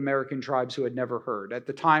Native American tribes who had never heard. At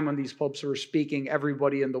the time when these popes were speaking,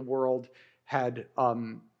 everybody in the world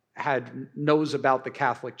knows about the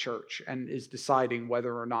Catholic Church and is deciding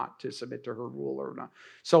whether or not to submit to her rule or not.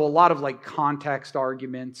 So a lot of like context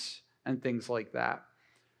arguments and things like that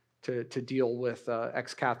to deal with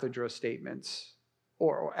ex cathedra statements,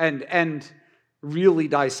 and really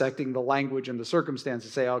dissecting the language and the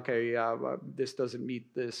circumstances. Say, okay, this doesn't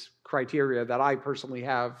meet this criteria that I personally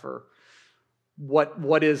have for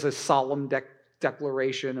what is a solemn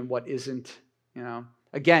declaration and what isn't.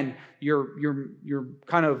 Again, you're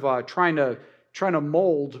kind of trying to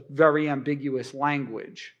mold very ambiguous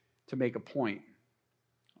language to make a point.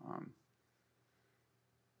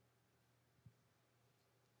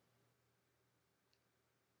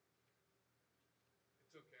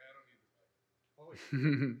 It's okay. I don't need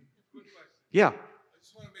the mic. Quick question. Yeah. I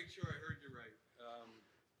just want to make sure I heard you right.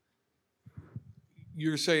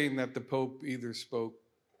 You're saying that the Pope either spoke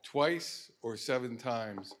twice or 7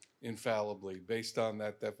 times infallibly, based on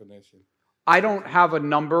that definition? I don't have a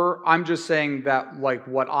number. I'm just saying that, like,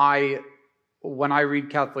 when I read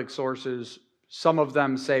Catholic sources, some of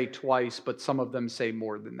them say twice, but some of them say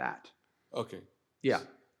more than that. Okay. Yeah.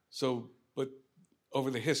 So, but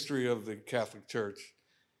over the history of the Catholic Church,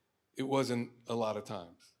 it wasn't a lot of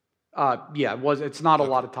times. Yeah, it's not a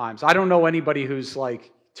lot of times. I don't know anybody who's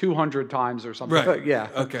like 200 times or something. Right. Yeah.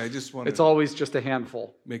 Okay, I just wanted It's always just a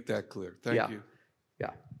handful. make that clear. Thank you.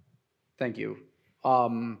 Yeah. Thank you.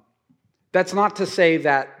 That's not to say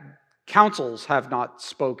that councils have not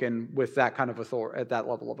spoken with that kind of authority, at that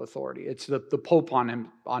level of authority. It's the Pope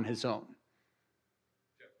on his own.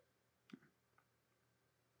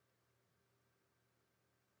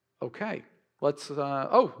 Okay, let's. We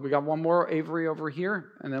got one more, Avery, over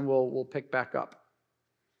here, and then we'll pick back up.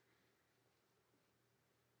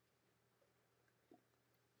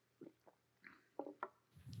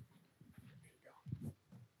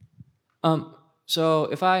 So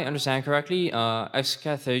if I understand correctly, ex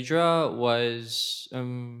cathedra was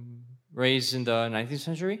raised in the 19th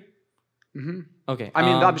century? Mm-hmm. Okay. I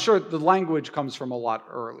mean, I'm sure the language comes from a lot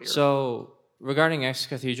earlier. So regarding ex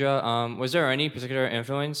cathedra, was there any particular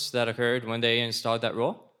influence that occurred when they installed that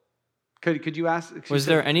rule? Could you ask? Was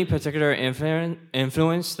there any particular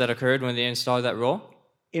influence that occurred when they installed that rule?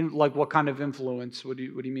 In like what kind of influence? What do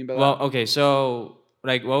you mean by that? Well, okay, so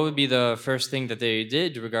like what would be the first thing that they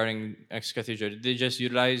did regarding ex cathedra? Did they just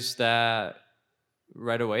utilize that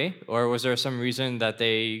right away, or was there some reason that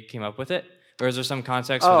they came up with it, or is there some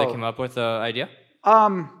context where they came up with the idea?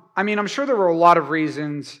 I mean, I'm sure there were a lot of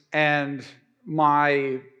reasons, and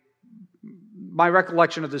my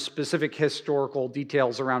recollection of the specific historical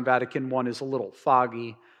details around Vatican I is a little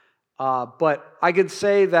foggy, but I could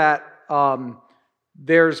say that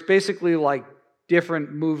there's basically like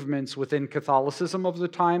different movements within Catholicism of the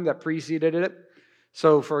time that preceded it.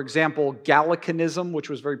 So, for example, Gallicanism, which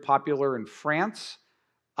was very popular in France,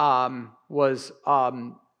 was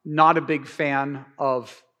not a big fan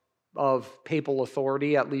of papal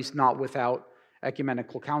authority, at least not without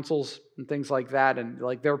ecumenical councils and things like that, and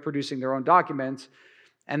like they're producing their own documents.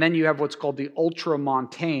 And then you have what's called the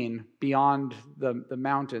ultramontane, beyond the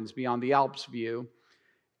mountains, beyond the Alps view,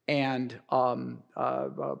 and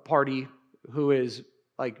a party who is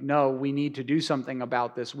like, no, we need to do something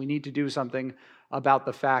about this. We need to do something about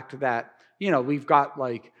the fact that, we've got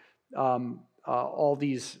like all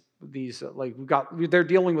these like they're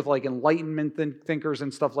dealing with like Enlightenment thinkers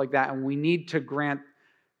and stuff like that, and we need to grant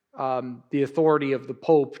the authority of the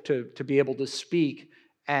Pope to be able to speak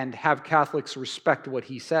and have Catholics respect what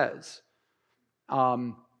he says.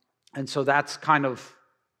 And so that's kind of,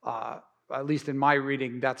 at least in my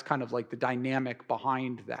reading, that's kind of like the dynamic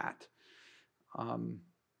behind that. And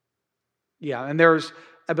there's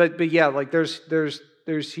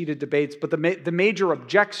heated debates, but the major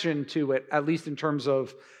objection to it, at least in terms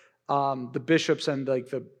of the bishops and like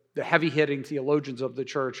the heavy-hitting theologians of the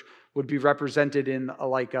church, would be represented in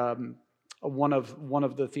one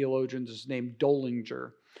of the theologians is named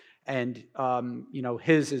Dolinger, and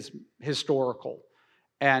his is historical,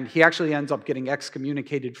 and he actually ends up getting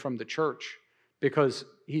excommunicated from the church because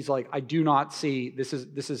he's like, I do not see this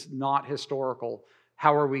is not historical.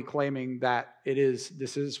 How are we claiming that it is?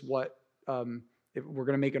 This is what if we're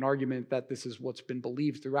going to make an argument that this is what's been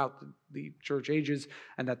believed throughout the church ages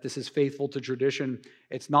and that this is faithful to tradition.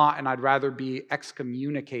 It's not, and I'd rather be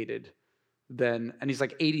excommunicated than, and he's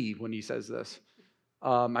like 80 when he says this,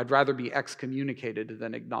 I'd rather be excommunicated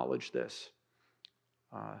than acknowledge this.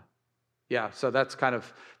 So that's kind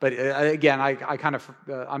of, but again,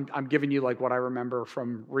 I'm giving you like what I remember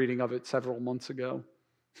from reading of it several months ago.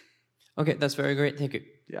 Okay, that's very great. Thank you.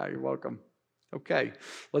 Yeah, you're welcome. Okay,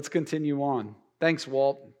 let's continue on. Thanks,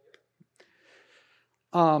 Walt.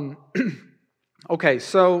 Okay,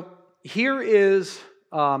 so here is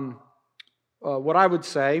what I would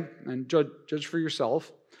say, and judge for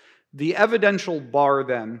yourself, the evidential bar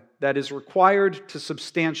then that is required to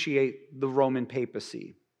substantiate the Roman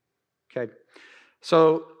papacy. Okay,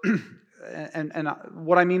 so and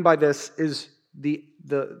what I mean by this is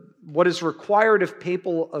what is required of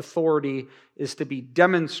papal authority is to be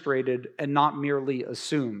demonstrated and not merely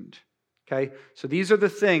assumed. Okay, so these are the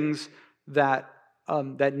things that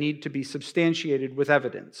need to be substantiated with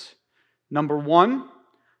evidence. Number one,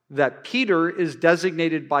 that Peter is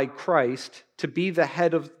designated by Christ to be the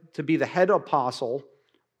head apostle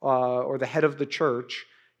or the head of the church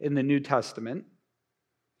in the New Testament.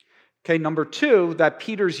 Okay, number two, that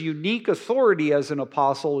Peter's unique authority as an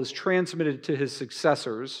apostle is transmitted to his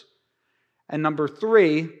successors. And number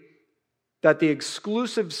three, that the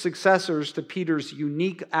exclusive successors to Peter's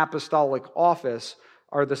unique apostolic office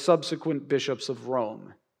are the subsequent bishops of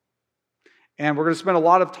Rome. And we're going to spend a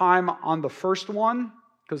lot of time on the first one,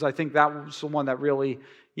 because I think that was the one that really,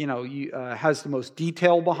 has the most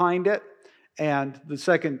detail behind it. And the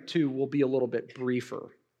second two will be a little bit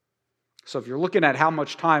briefer. So if you're looking at how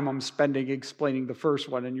much time I'm spending explaining the first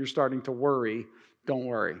one and you're starting to worry, don't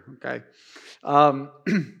worry, okay?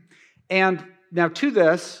 And now to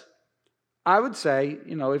this, I would say,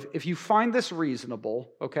 if you find this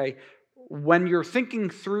reasonable, okay, when you're thinking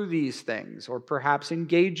through these things, or perhaps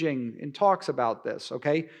engaging in talks about this,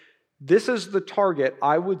 okay, this is the target,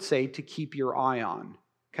 I would say, to keep your eye on,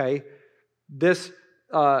 okay? This,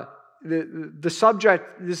 the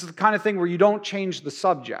subject, this is the kind of thing where you don't change the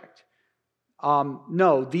subject.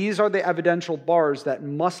 No, these are the evidential bars that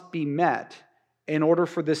must be met in order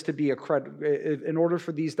for this to be in order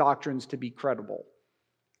for these doctrines to be credible,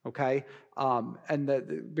 okay?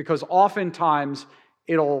 Because oftentimes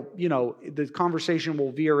the conversation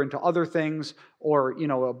will veer into other things, or,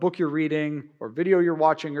 a book you're reading or video you're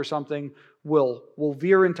watching or something will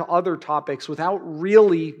veer into other topics without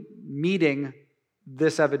really meeting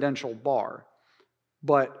this evidential bar.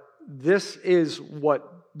 But this is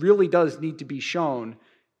what really does need to be shown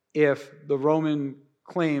if the Roman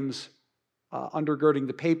claims undergirding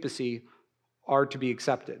the papacy are to be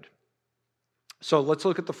accepted. So let's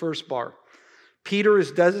look at the first bar. Peter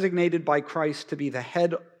is designated by Christ to be the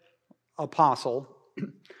head apostle,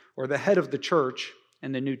 or the head of the church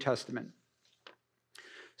in the New Testament.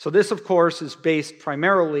 So this, of course, is based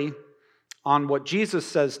primarily on what Jesus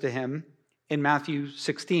says to him in Matthew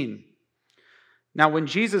 16. Now, when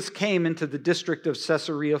Jesus came into the district of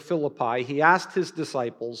Caesarea Philippi, he asked his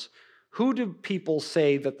disciples, "Who do people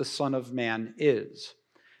say that the Son of Man is?"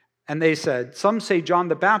 And they said, "Some say John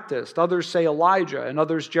the Baptist, others say Elijah, and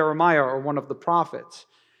others Jeremiah or one of the prophets."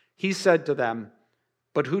 He said to them,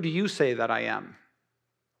 "But who do you say that I am?"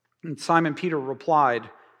 And Simon Peter replied,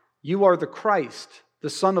 "You are the Christ, the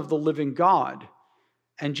Son of the living God."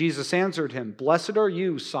 And Jesus answered him, "Blessed are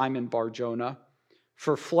you, Simon Bar-Jonah,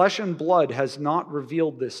 for flesh and blood has not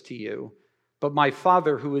revealed this to you, but my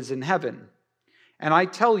Father who is in heaven. And I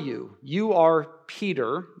tell you, you are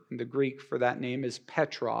Peter," and the Greek for that name is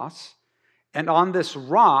Petros, "and on this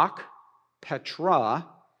rock, Petra,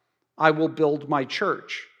 I will build my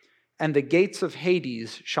church, and the gates of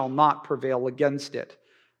Hades shall not prevail against it.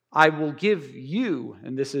 I will give you,"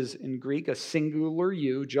 and this is in Greek a singular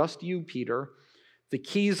you, just you, Peter, "the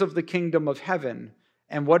keys of the kingdom of heaven,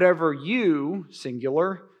 and whatever you,"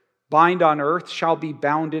 singular, "bind on earth shall be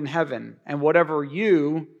bound in heaven, and whatever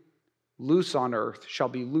you loose on earth shall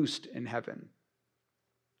be loosed in heaven."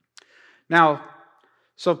 Now,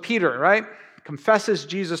 so Peter, right, confesses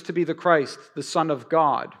Jesus to be the Christ, the Son of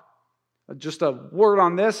God. Just a word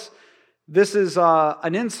on this. This is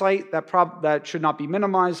an insight that should not be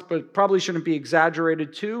minimized, but probably shouldn't be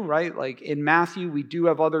exaggerated too, right? Like in Matthew, we do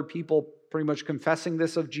have other people pretty much confessing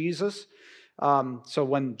this of Jesus. So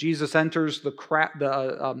when Jesus enters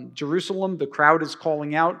Jerusalem, the crowd is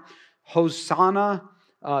calling out, "Hosanna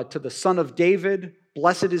to the Son of David.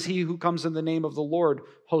 Blessed is he who comes in the name of the Lord.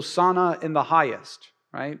 Hosanna in the highest,"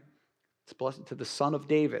 right? It's blessed to the Son of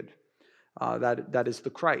David. That is the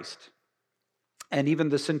Christ. And even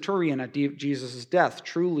the centurion at Jesus' death,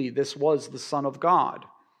 truly this was the Son of God.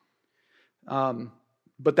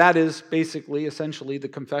 But that is basically, essentially, the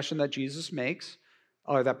confession that Jesus makes,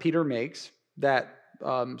 or that Peter makes, that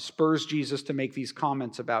spurs Jesus to make these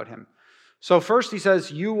comments about him. So first he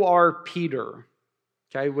says, "You are Peter,"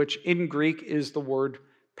 okay, which in Greek is the word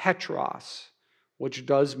Petros, which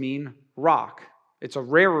does mean rock. It's a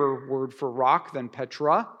rarer word for rock than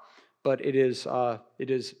Petra, but it is a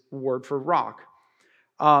word for rock.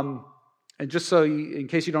 And just so in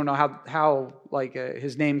case you don't know how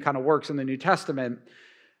his name kind of works in the New Testament,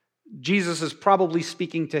 Jesus is probably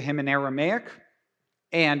speaking to him in Aramaic,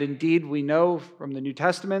 and indeed we know from the New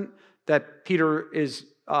Testament that Peter is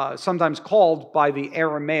sometimes called by the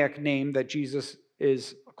Aramaic name that Jesus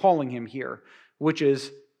is calling him here, which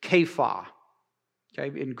is Kepha.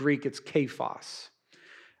 Okay, in Greek it's Kephas.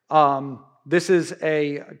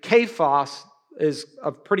 Kephas is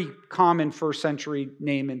a pretty common first century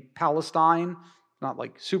name in Palestine. Not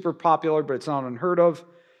like super popular, but it's not unheard of.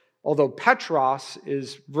 Although Petros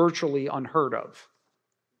is virtually unheard of.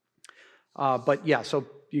 But yeah, so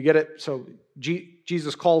you get it. So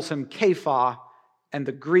Jesus calls him Kepha, and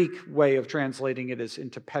the Greek way of translating it is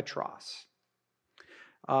into Petros.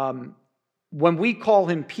 When we call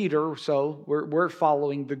him Peter, so we're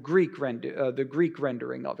following the Greek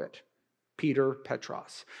rendering of it. Peter,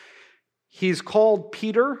 Petros. He's called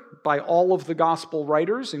Peter by all of the gospel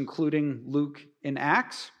writers, including Luke in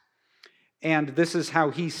Acts. And this is how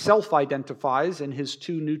he self-identifies in his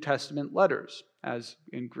 2 New Testament letters, as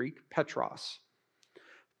in Greek, Petros.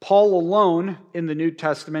 Paul alone in the New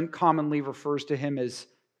Testament commonly refers to him as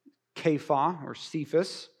Kepha or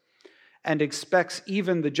Cephas, and expects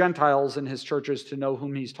even the Gentiles in his churches to know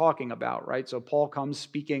whom he's talking about, right? So Paul comes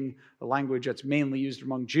speaking a language that's mainly used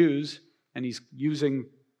among Jews, and he's using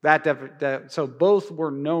that. So both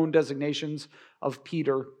were known designations of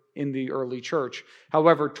Peter in the early church.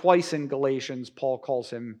 However, twice in Galatians, Paul calls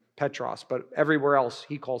him Petros, but everywhere else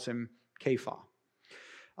he calls him Kepha.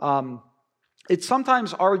 It's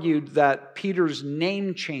sometimes argued that Peter's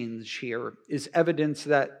name change here is evidence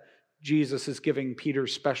that Jesus is giving Peter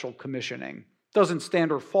special commissioning. Doesn't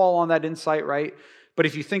stand or fall on that insight, right? But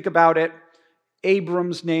if you think about it,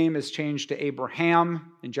 Abram's name is changed to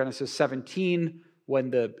Abraham in Genesis 17 when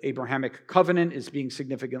the Abrahamic covenant is being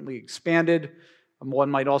significantly expanded. One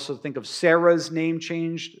might also think of Sarah's name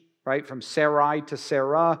changed, right, from Sarai to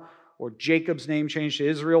Sarah, or Jacob's name changed to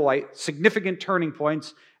Israel, right? Significant turning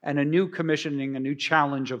points and a new commissioning, a new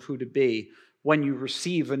challenge of who to be when you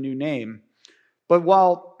receive a new name. But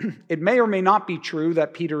while it may or may not be true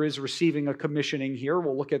that Peter is receiving a commissioning here,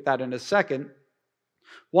 we'll look at that in a second,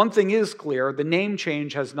 one thing is clear: the name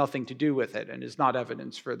change has nothing to do with it and is not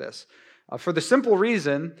evidence for this. For the simple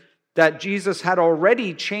reason that Jesus had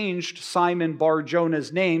already changed Simon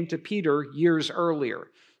Bar-Jonah's name to Peter years earlier.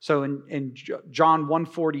 So in John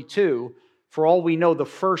 1:42, for all we know, the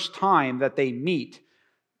first time that they meet,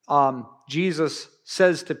 Jesus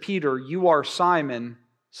says to Peter, "You are Simon,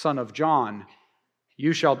 son of John.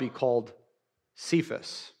 You shall be called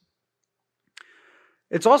Cephas."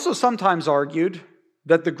 It's also sometimes argued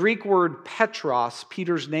that the Greek word Petros,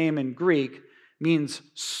 Peter's name in Greek, means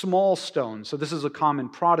small stone. So this is a common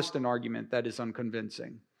Protestant argument that is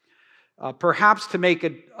unconvincing. Perhaps to make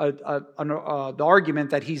the argument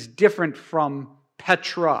that he's different from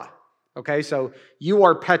Petra. Okay, so you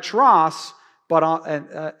are Petros, but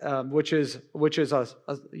which is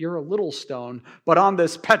you're a little stone, but on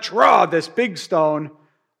this Petra, this big stone,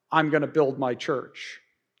 I'm going to build my church.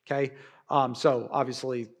 Okay, so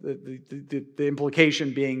obviously the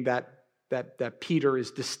implication being that Peter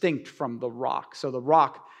is distinct from the rock. So the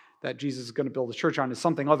rock that Jesus is going to build the church on is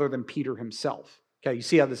something other than Peter himself. Okay, you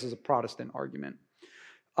see how this is a Protestant argument.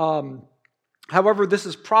 However, this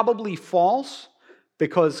is probably false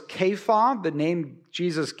because Kepha, the name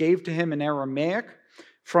Jesus gave to him in Aramaic,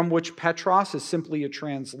 from which Petros is simply a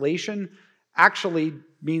translation, actually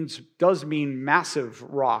does mean massive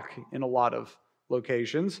rock in a lot of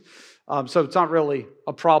locations. So it's not really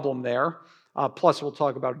a problem there. Plus, we'll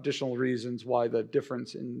talk about additional reasons why the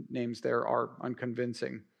difference in names there are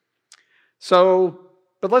unconvincing.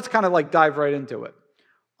 But let's kind of dive right into it.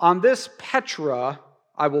 On this Petra,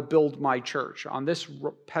 I will build my church. On this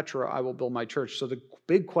Petra, I will build my church. So the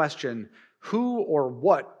big question, who or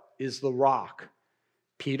what is the rock?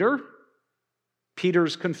 Peter?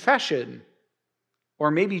 Peter's confession?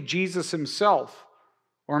 Or maybe Jesus himself?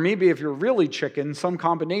 Or maybe, if you're really chicken, some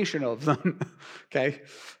combination of them. Okay?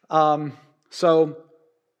 So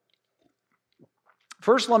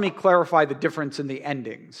first, let me clarify the difference in the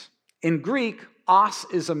endings. In Greek, os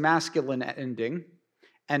is a masculine ending,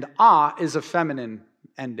 and a is a feminine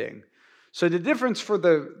ending. So the difference for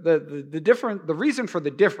the reason for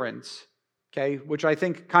the difference, okay, which I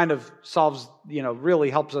think kind of solves, really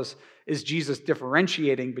helps us, is Jesus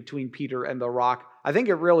differentiating between Peter and the rock. I think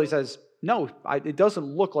it really says, no, it doesn't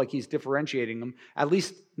look like he's differentiating them, at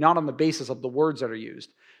least not on the basis of the words that are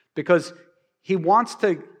used, because he names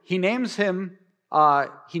him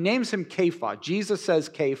Kepha. Jesus says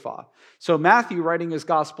Kepha. So Matthew, writing his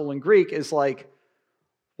gospel in Greek, is like,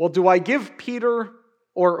 well, do I give Peter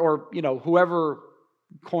or whoever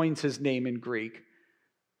coins his name in Greek,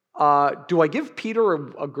 do I give Peter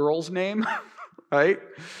a girl's name? Right?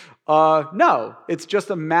 No, it's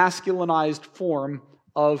just a masculinized form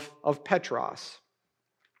of Petros.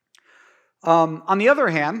 On the other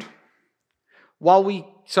hand,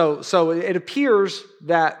 so it appears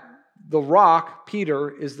that the rock, Peter,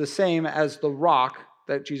 is the same as the rock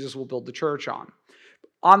that Jesus will build the church on.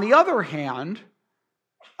 On the other hand,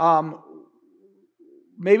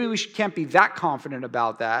 maybe we can't be that confident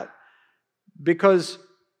about that, because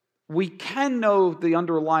we can know the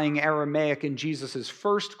underlying Aramaic in Jesus'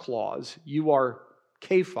 first clause, you are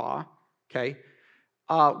Kepha, okay?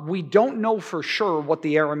 We don't know for sure what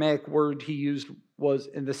the Aramaic word he used was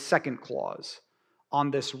in the second clause.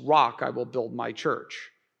 On this rock I will build my church,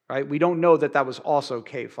 right? We don't know that was also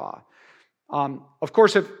Kepha. Of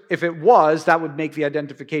course, if it was, that would make the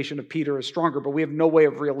identification of Peter as stronger, but we have no way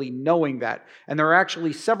of really knowing that. And there are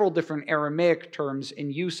actually several different Aramaic terms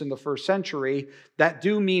in use in the first century that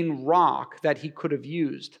do mean rock that he could have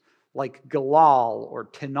used, like Galal or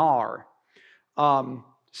Tinar.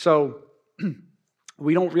 So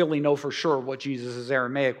we don't really know for sure what Jesus'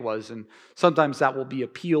 Aramaic was, and sometimes that will be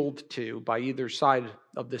appealed to by either side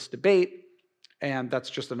of this debate, and that's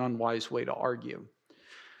just an unwise way to argue.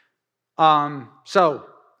 So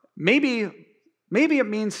maybe it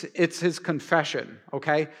means it's his confession,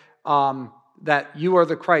 okay? that you are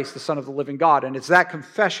the Christ, the Son of the living God. And it's that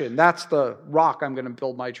confession, that's the rock I'm going to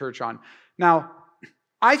build my church on. Now,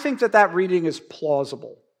 I think that reading is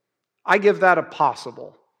plausible. I give that a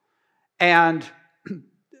possible. And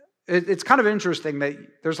it's kind of interesting that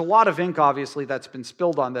there's a lot of ink, obviously, that's been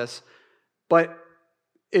spilled on this, but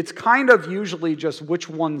it's kind of usually just which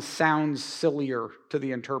one sounds sillier to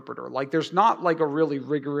the interpreter. Like, there's not like a really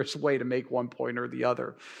rigorous way to make one point or the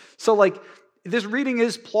other. So, like, this reading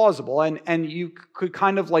is plausible, and you could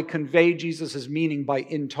kind of like convey Jesus' meaning by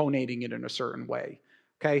intonating it in a certain way.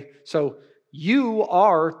 Okay? So, you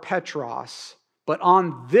are Petros, but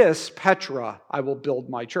on this Petra I will build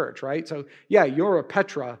my church, right? So, yeah, you're a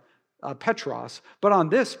Petros, but on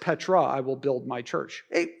this Petra I will build my church.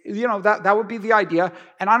 That would be the idea,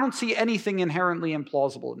 and I don't see anything inherently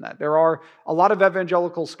implausible in that. There are a lot of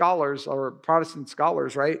evangelical scholars or Protestant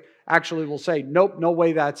scholars, right, actually will say, nope, no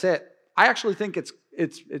way, that's it. I actually think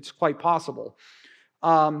it's quite possible.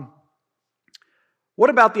 What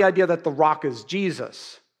about the idea that the rock is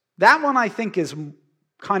Jesus? That one I think is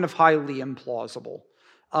kind of highly implausible,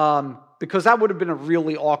 because that would have been a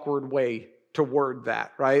really awkward way to word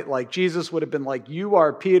that, right? Like, Jesus would have been like, you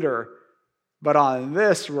are Peter, but on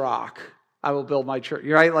this rock I will build my church,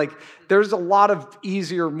 right? Like, there's a lot of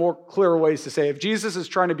easier, more clear ways to say. If Jesus is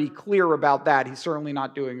trying to be clear about that, he's certainly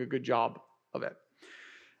not doing a good job of it.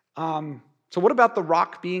 So what about the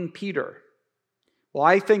rock being Peter? Well,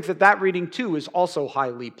 I think that reading too is also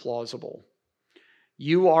highly plausible.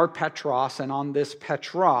 You are Petros, and on this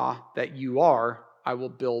Petra that you are, I will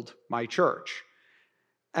build my church.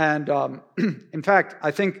 And in fact,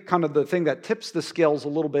 I think kind of the thing that tips the scales a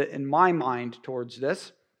little bit in my mind towards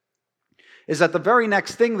this is that the very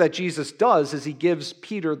next thing that Jesus does is he gives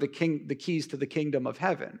Peter the keys to the kingdom of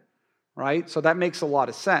heaven, right? So that makes a lot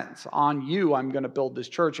of sense. On you, I'm going to build this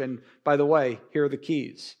church, and by the way, here are the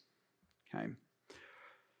keys. Okay.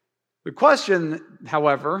 The question,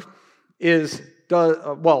 however, is,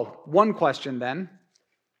 one question then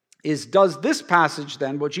is, does this passage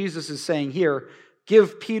then, what Jesus is saying here,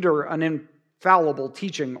 give Peter an infallible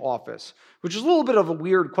teaching office? Which is a little bit of a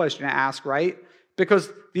weird question to ask, right?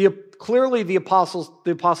 Because clearly the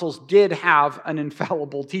apostles did have an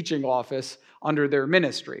infallible teaching office under their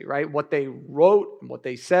ministry, right? What they wrote and what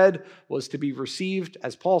they said was to be received,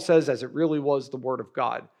 as Paul says, as it really was the word of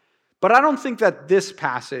God. But I don't think that this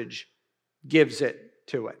passage gives it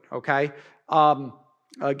to it, okay?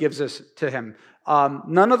 Gives this to him.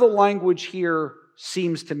 None of the language here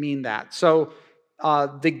seems to mean that. So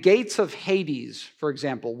the gates of Hades, for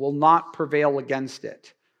example, will not prevail against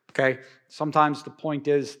it. Okay, sometimes the point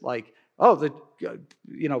is like,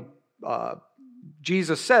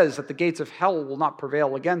 Jesus says that the gates of hell will not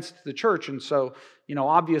prevail against the church, and so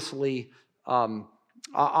obviously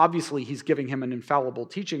he's giving him an infallible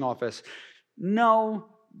teaching office. No,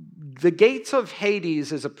 the gates of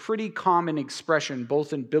Hades is a pretty common expression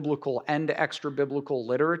both in biblical and extra-biblical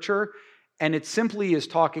literature, and it simply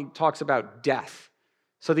talks about death.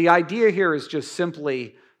 So the idea here is just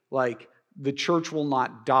simply like the church will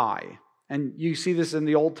not die. And you see this in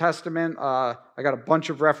the Old Testament. I got a bunch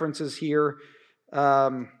of references here.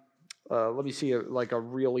 Let me see a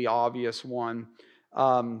really obvious one.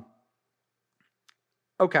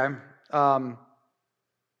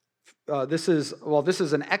 This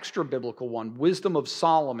is an extra biblical one. Wisdom of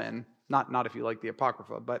Solomon, not if you like the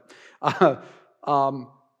Apocrypha, but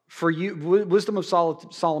for you, Wisdom of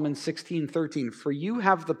Solomon 16:13. For you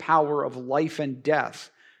have the power of life and death.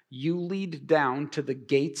 You lead down to the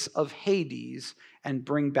gates of Hades and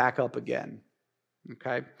bring back up again.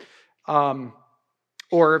 Okay?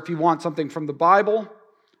 Or if you want something from the Bible,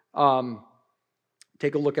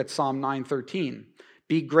 take a look at Psalm 9:13.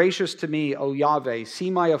 Be gracious to me, O Yahweh,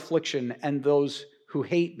 see my affliction and those who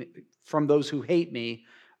hate me, from those who hate me,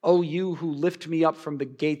 O you who lift me up from the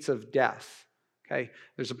gates of death. Okay,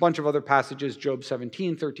 there's a bunch of other passages, Job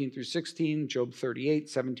 17, 13 through 16, Job 38,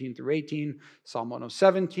 17 through 18, Psalm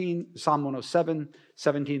 107,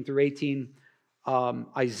 17 through 18,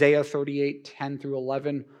 Isaiah 38, 10 through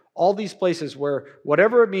 11. All these places where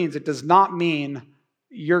whatever it means, it does not mean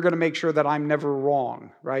you're going to make sure that I'm never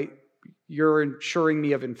wrong, right? You're ensuring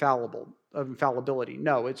me of infallibility.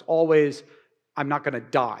 No, it's always, I'm not going to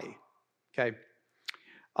die, okay?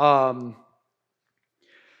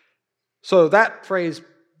 So that phrase,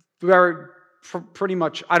 pretty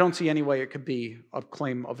much, I don't see any way it could be a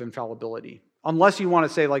claim of infallibility. Unless you want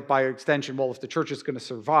to say, like, by extension, well, if the church is going to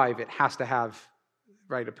survive, it has to have,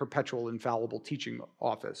 right, a perpetual infallible teaching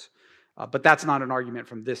office. But that's not an argument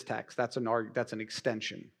from this text. That's an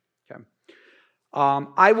extension. Okay.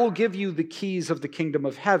 I will give you the keys of the kingdom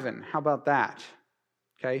of heaven. How about that?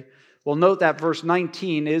 Okay. Well, note that verse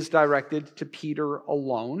 19 is directed to Peter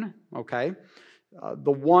alone, okay?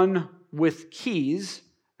 The one with keys,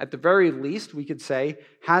 at the very least, we could say,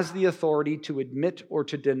 has the authority to admit or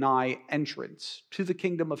to deny entrance to the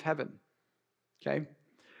kingdom of heaven, okay?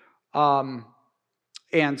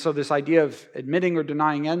 And so this idea of admitting or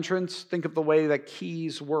denying entrance, think of the way that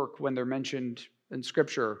keys work when they're mentioned in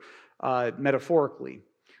Scripture metaphorically.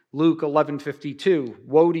 Luke 11:52,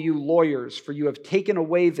 woe to you lawyers, for you have taken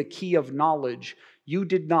away the key of knowledge. You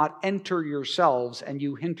did not enter yourselves, and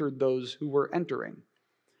you hindered those who were entering.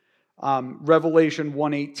 Revelation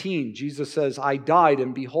 1:18, Jesus says, I died,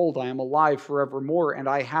 and behold, I am alive forevermore, and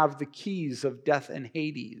I have the keys of death and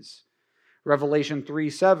Hades. Revelation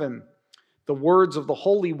 3:7, the words of the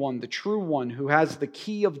Holy One, the true one, who has the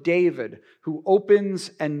key of David, who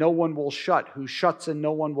opens and no one will shut, who shuts and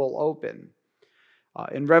no one will open.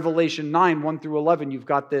 In Revelation 9, 1 through 11, you've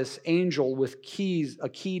got this angel with keys, a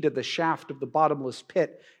key to the shaft of the bottomless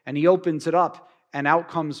pit, and he opens it up, and out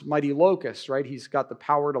comes mighty locusts, right? He's got the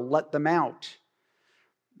power to let them out.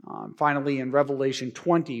 Finally, in Revelation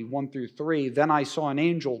 20, 1 through 3, then I saw an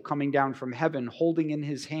angel coming down from heaven, holding in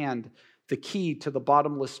his hand the key to the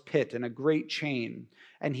bottomless pit and a great chain.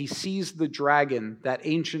 And he seized the dragon, that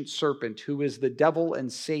ancient serpent, who is the devil and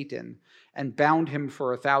Satan, and bound him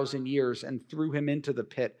for 1,000 years, and threw him into the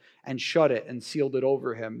pit, and shut it, and sealed it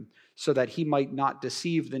over him, so that he might not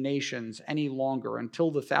deceive the nations any longer until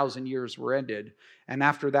the 1,000 years were ended. And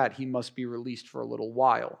after that, he must be released for a little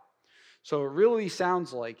while. So it really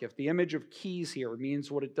sounds like if the image of keys here means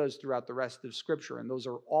what it does throughout the rest of Scripture, and those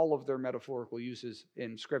are all of their metaphorical uses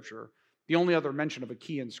in Scripture. The only other mention of a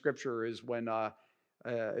key in Scripture is when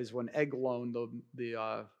Eglon,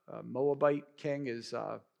 the Moabite king, is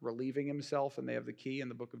relieving himself, and they have the key in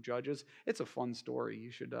the book of Judges. It's a fun story.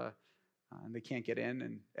 You should. And they can't get in,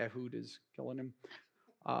 and Ehud is killing him.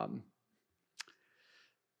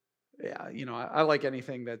 Yeah, I like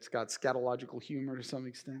anything that's got scatological humor to some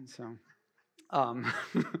extent. So,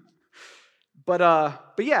 but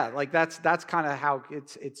yeah, like that's kind of how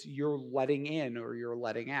it's you're letting in or you're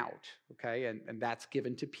letting out, okay, and that's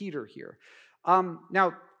given to Peter here.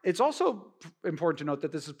 Now, it's also important to note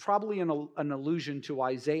that this is probably an allusion to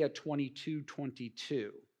Isaiah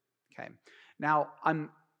 22:22. Okay, now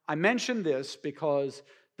I mention this because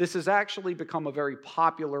this has actually become a very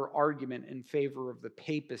popular argument in favor of the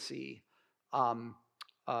papacy,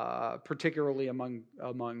 particularly among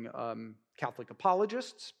Catholic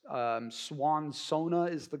apologists. Swan Sona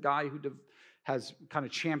is the guy who has kind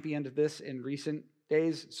of championed this in recent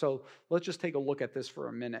days. So let's just take a look at this for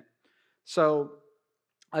a minute. So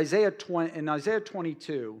in Isaiah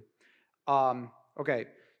 22, okay,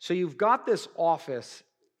 so you've got this office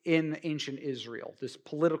in ancient Israel, this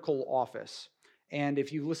political office. And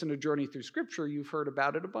if you listen to Journey Through Scripture, you've heard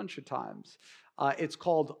about it a bunch of times. It's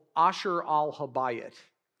called Asher al-Habayit.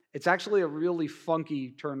 It's actually a really funky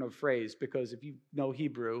turn of phrase because if you know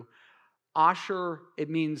Hebrew, Asher,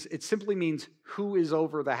 it simply means who is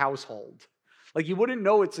over the household. Like you wouldn't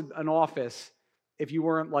know it's an office if you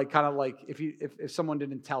weren't if someone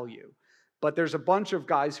didn't tell you. But there's a bunch of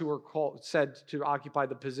guys who are said to occupy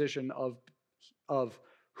the position of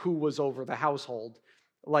who was over the household.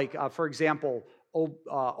 Like, for example,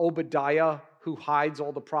 Obadiah, who hides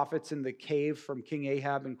all the prophets in the cave from King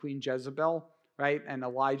Ahab and Queen Jezebel, right? And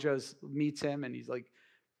Elijah meets him, and he's like,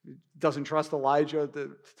 doesn't trust Elijah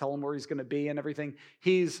to tell him where he's going to be and everything.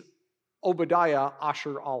 He's Obadiah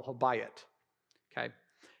Asher al-Habayit, okay?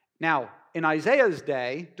 Now, in Isaiah's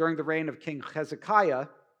day, during the reign of King Hezekiah,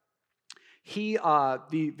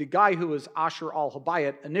 the guy who was Asher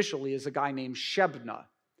al-Habayit initially is a guy named Shebna.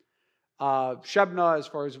 Shebna, as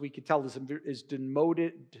far as we could tell, is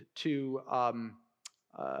demoted to,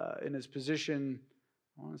 in his position,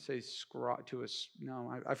 I want to say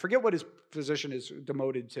I forget what his position is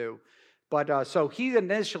demoted to. But so he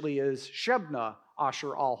initially is Shebna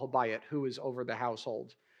Asher al-Habayit, who is over the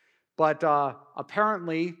household. But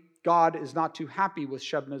apparently, God is not too happy with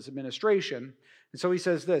Shebna's administration. And so he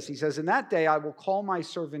says this. He says, in that day I will call my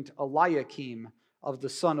servant Eliakim, of the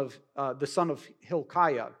son of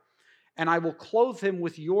Hilkiah, and I will clothe him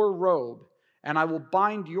with your robe, and I will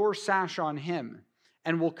bind your sash on him,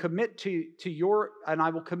 and will commit I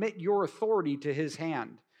will commit your authority to his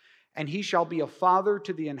hand. And he shall be a father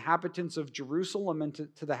to the inhabitants of Jerusalem and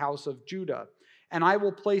to the house of Judah. And I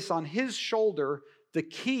will place on his shoulder the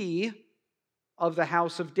key of the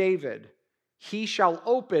house of David. He shall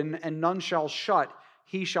open and none shall shut.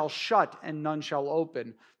 He shall shut and none shall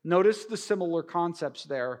open. Notice the similar concepts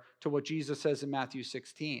there to what Jesus says in Matthew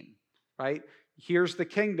 16, right? Here's the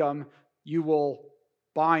kingdom. You will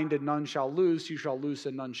bind and none shall loose, you shall loose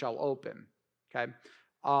and none shall open. Okay?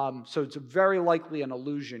 So it's very likely an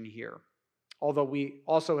allusion here. Although we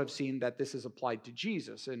also have seen that this is applied to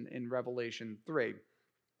Jesus in Revelation 3.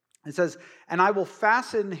 It says, and I will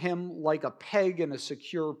fasten him like a peg in a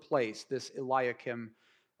secure place, this Eliakim,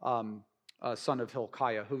 son of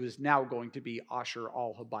Hilkiah, who is now going to be Asher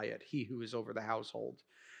al-Habayit, he who is over the household.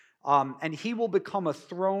 And he will become a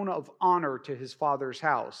throne of honor to his father's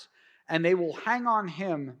house. And they will hang on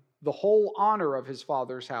him the whole honor of his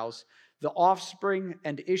father's house, the offspring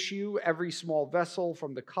and issue, every small vessel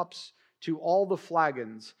from the cups to all the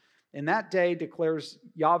flagons. In that day, declares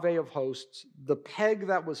Yahweh of hosts, the peg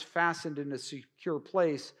that was fastened in a secure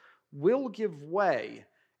place will give way,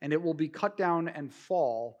 and it will be cut down and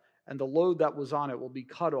fall, and the load that was on it will be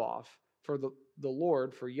cut off, for the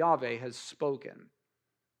Lord, for Yahweh has spoken.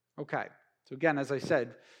 Okay, so again, as I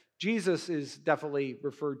said, Jesus is definitely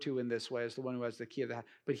referred to in this way as the one who has the key of the house.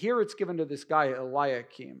 But here it's given to this guy,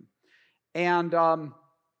 Eliakim. And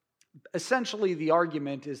essentially the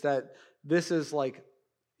argument is that this is like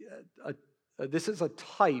this is a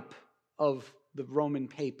type of the Roman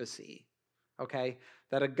papacy, okay?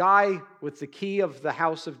 That a guy with the key of the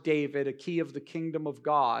house of David, a key of the kingdom of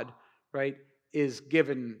God, right, is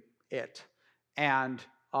given it. And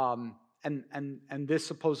this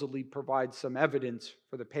supposedly provides some evidence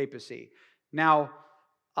for the papacy. Now,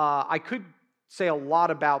 I could say a lot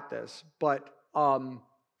about this, but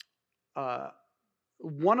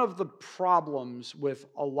one of the problems with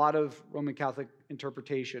a lot of Roman Catholic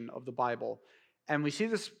interpretation of the Bible, and we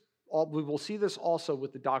will see this also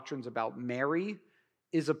with the doctrines about Mary,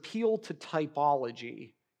 is appeal to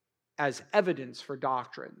typology as evidence for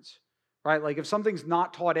doctrines, right? Like if something's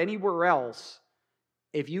not taught anywhere else,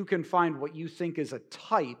 if you can find what you think is a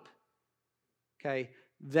type, okay,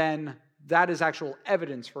 then that is actual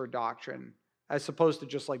evidence for a doctrine, as opposed to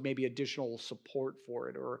just like maybe additional support for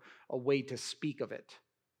it or a way to speak of it.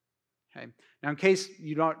 Okay. Now, in case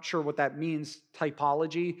you're not sure what that means,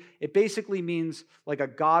 typology, it basically means like a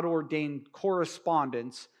God-ordained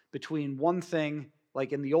correspondence between one thing,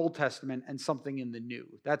 like in the Old Testament, and something in the New.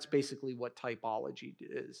 That's basically what typology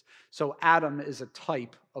is. So Adam is a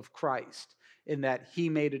type of Christ in that he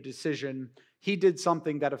made a decision, he did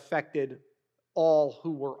something that affected all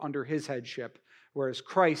who were under his headship, whereas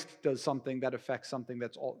Christ does something that affects something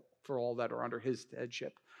that's all for all that are under his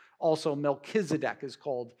headship. Also, Melchizedek is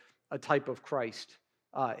called a type of Christ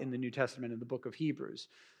in the New Testament in the book of Hebrews.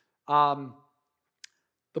 The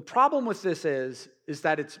problem with this is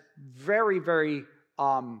that it's very, very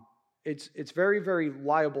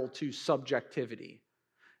liable to subjectivity.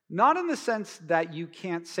 Not in the sense that you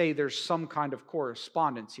can't say there's some kind of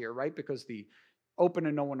correspondence here, right? Because the open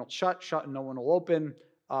and no one will shut, shut and no one will open,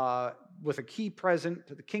 with a key present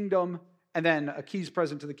to the kingdom, and then a key's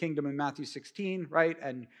present to the kingdom in Matthew 16, right?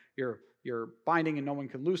 And you're binding and no one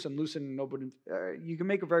can loosen, loosen and nobody. You can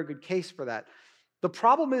make a very good case for that. The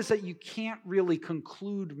problem is that you can't really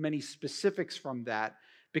conclude many specifics from that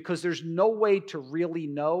because there's no way to really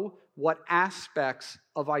know what aspects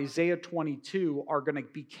of Isaiah 22 are going to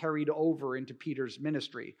be carried over into Peter's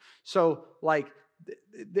ministry. So, like,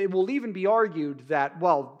 it will even be argued that,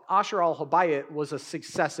 well, Asher al-Habayit was a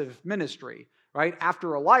successive ministry, right?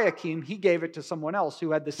 After Eliakim, he gave it to someone else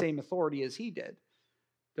who had the same authority as he did.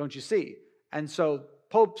 Don't you see? And so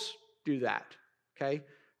popes do that, okay?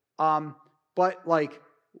 But, like,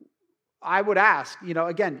 I would ask,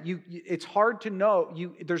 again, it's hard to know.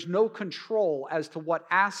 There's no control as to what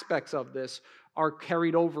aspects of this are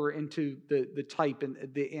carried over into the type in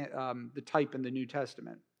the type in the New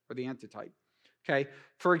Testament or the antitype. Okay.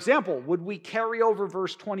 For example, would we carry over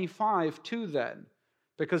verse 25 too then?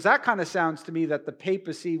 Because that kind of sounds to me that the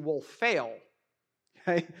papacy will fail.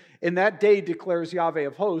 Okay? In that day declares Yahweh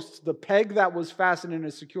of hosts, the peg that was fastened in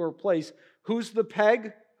a secure place. Who's the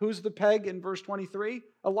peg? Who's the peg in verse 23?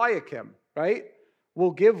 Eliakim, right? Will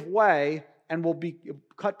give way and will be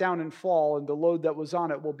cut down and fall, and the load that was on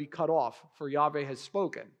it will be cut off, for Yahweh has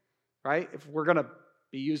spoken, right? If we're going to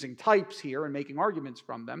be using types here and making arguments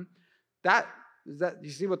from them, that you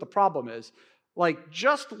see what the problem is? Like,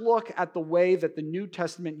 just look at the way that the New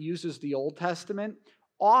Testament uses the Old Testament.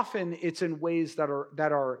 Often it's in ways that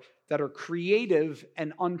are creative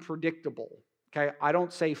and unpredictable. Okay, I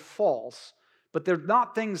don't say false, but they're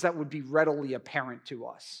not things that would be readily apparent to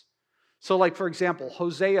us. So, like, for example,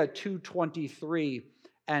 Hosea 2:23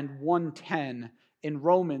 and 1:10 in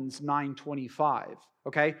Romans 9:25.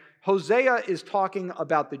 Okay, Hosea is talking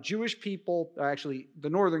about the Jewish people, actually the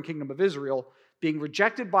northern kingdom of Israel, being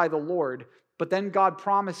rejected by the Lord, but then God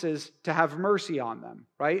promises to have mercy on them,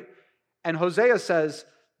 right? And Hosea says,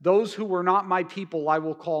 those who were not my people I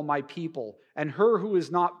will call my people, and her who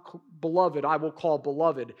is not beloved I will call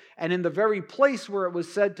beloved. And in the very place where it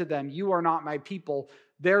was said to them, you are not my people,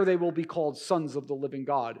 there they will be called sons of the living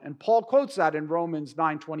God. And Paul quotes that in Romans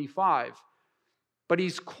 9:25. But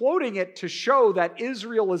he's quoting it to show that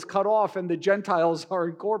Israel is cut off and the Gentiles are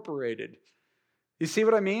incorporated. You see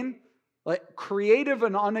what I mean? Like creative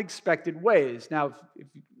and unexpected ways. Now, if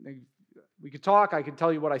we could talk, I could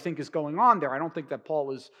tell you what I think is going on there. I don't think that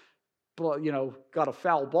Paul is, got a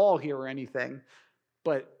foul ball here or anything,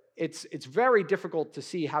 but it's very difficult to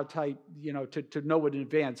see how type, to know in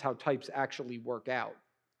advance how types actually work out.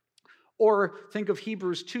 Or think of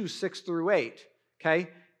Hebrews 2:6-8. Okay,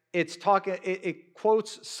 it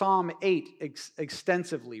quotes Psalm 8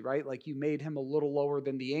 extensively, right? Like you made him a little lower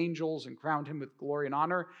than the angels and crowned him with glory and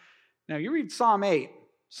honor. Now you read Psalm 8.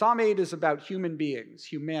 Psalm 8 is about human beings,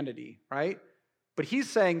 humanity, right? But he's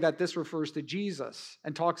saying that this refers to Jesus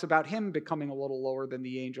and talks about him becoming a little lower than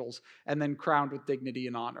the angels and then crowned with dignity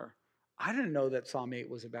and honor. I didn't know that Psalm 8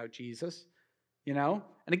 was about Jesus, And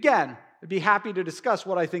again, I'd be happy to discuss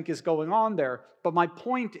what I think is going on there. But my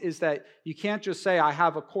point is that you can't just say, I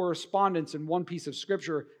have a correspondence in one piece of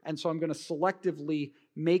Scripture, and so I'm going to selectively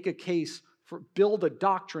make a case build a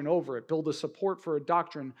doctrine over it, build a support for a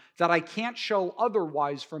doctrine that I can't show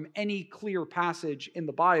otherwise from any clear passage in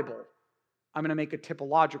the Bible. I'm going to make a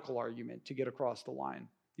typological argument to get across the line.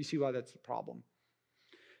 You see why that's the problem?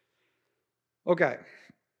 Okay,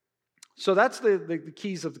 so that's the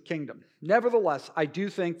keys of the kingdom. Nevertheless, I do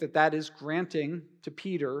think that is granting to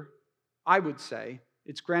Peter, I would say,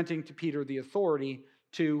 it's granting to Peter the authority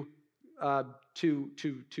to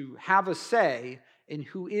have a say in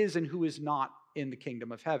who is and who is not in the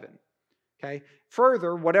kingdom of heaven. Okay?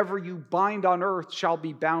 Further, whatever you bind on earth shall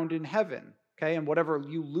be bound in heaven. Okay? And whatever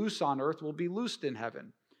you loose on earth will be loosed in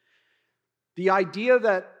heaven. The idea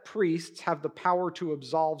that priests have the power to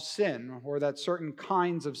absolve sin or that certain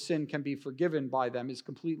kinds of sin can be forgiven by them is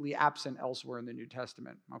completely absent elsewhere in the New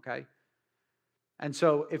Testament. Okay? And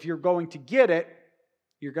so if you're going to get it,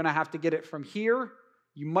 you're going to have to get it from here.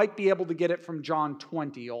 You might be able to get it from John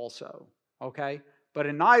 20 also. Okay? But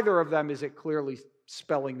in neither of them is it clearly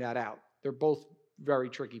spelling that out. They're both very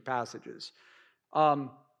tricky passages.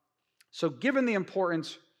 So given the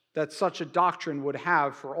importance that such a doctrine would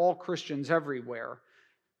have for all Christians everywhere,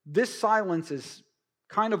 this silence is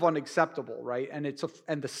kind of unacceptable, right? And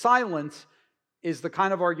the silence is the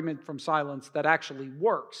kind of argument from silence that actually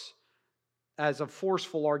works as a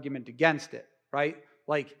forceful argument against it, right?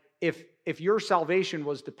 Like if your salvation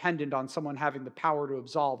was dependent on someone having the power to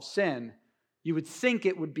absolve sin, you would think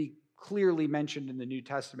it would be clearly mentioned in the New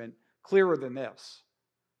Testament, clearer than this.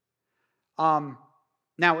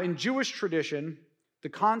 Now, in Jewish tradition, the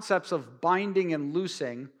concepts of binding and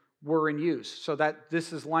loosing were in use, so that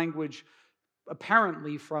this is language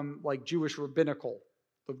apparently from like the Jewish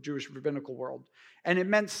rabbinical world. And it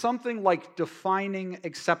meant something like defining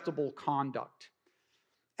acceptable conduct.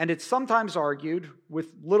 And it's sometimes argued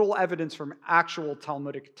with little evidence from actual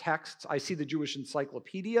Talmudic texts. I see the Jewish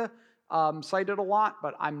Encyclopedia cited a lot,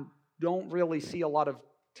 but I don't really see a lot of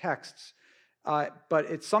texts. But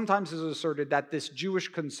it sometimes is asserted that this Jewish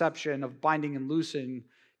conception of binding and loosing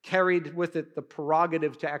carried with it the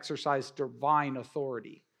prerogative to exercise divine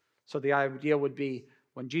authority. So the idea would be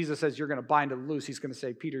when Jesus says you're going to bind and loose, he's going to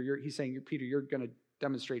say, Peter, you're going to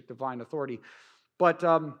demonstrate divine authority. But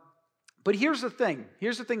here's the thing.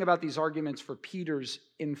 Here's the thing about these arguments for Peter's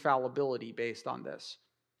infallibility based on this.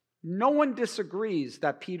 No one disagrees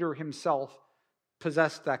that Peter himself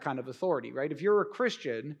possessed that kind of authority, right? If you're a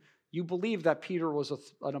Christian, you believe that Peter was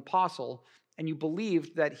an apostle, and you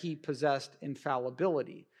believed that he possessed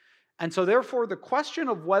infallibility. And so therefore, the question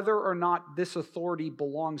of whether or not this authority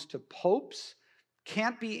belongs to popes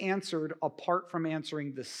can't be answered apart from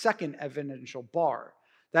answering the second evidential bar.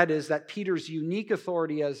 That is, that Peter's unique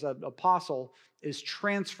authority as an apostle is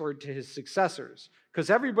transferred to his successors,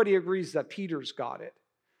 because everybody agrees that Peter's got it.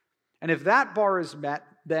 And if that bar is met,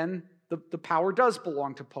 then the power does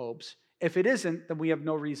belong to popes. If it isn't, then we have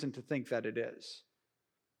no reason to think that it is.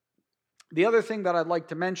 The other thing that I'd like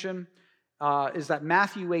to mention is that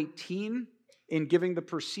Matthew 18, in giving the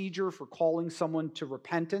procedure for calling someone to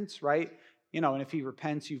repentance, right? And if he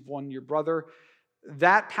repents, you've won your brother.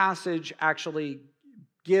 That passage actually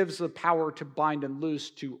gives the power to bind and loose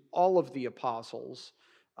to all of the apostles.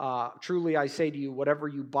 Truly I say to you, whatever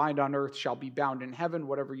you bind on earth shall be bound in heaven.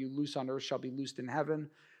 Whatever you loose on earth shall be loosed in heaven.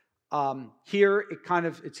 Here,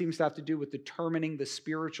 it seems to have to do with determining the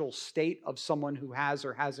spiritual state of someone who has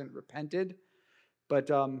or hasn't repented. But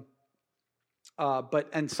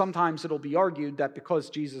And sometimes it'll be argued that because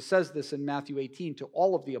Jesus says this in Matthew 18 to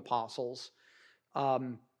all of the apostles,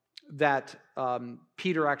 that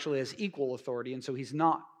Peter actually has equal authority, and so he's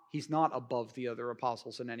not above the other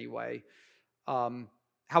apostles in any way.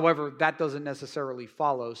 However, that doesn't necessarily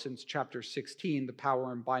follow, since chapter 16, the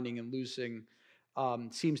power in binding and loosing,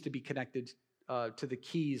 seems to be connected to the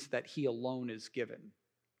keys that he alone is given.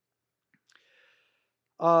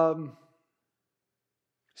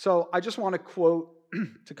 So I just want to quote,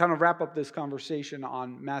 to kind of wrap up this conversation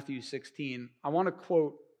on Matthew 16, I want to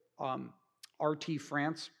quote R.T.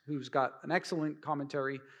 France, who's got an excellent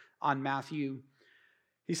commentary on Matthew.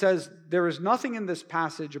 He says, "There is nothing in this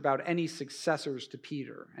passage about any successors to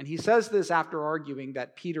Peter." And he says this after arguing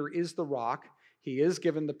that Peter is the rock. He is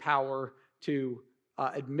given the power to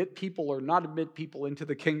admit people or not admit people into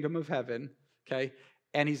the kingdom of heaven, okay?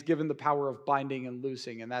 And he's given the power of binding and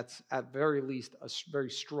loosing, and that's at very least a very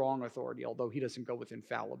strong authority, although he doesn't go with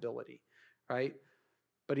infallibility, right?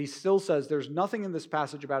 But he still says there's nothing in this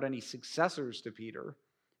passage about any successors to Peter.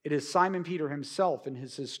 It is Simon Peter himself in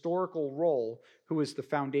his historical role who is the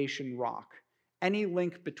foundation rock. Any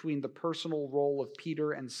link between the personal role of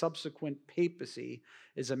Peter and subsequent papacy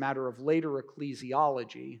is a matter of later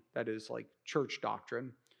ecclesiology, that is like church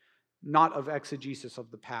doctrine, not of exegesis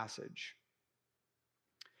of the passage.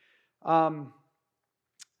 Now,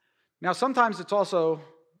 sometimes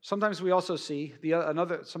we also see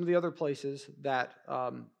some of the other places that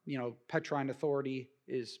Petrine authority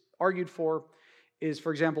is argued for is,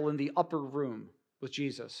 for example, in the upper room with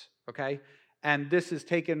Jesus. Okay, and this is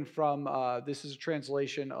taken from this is a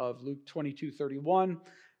translation of Luke 22:31,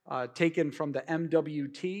 taken from the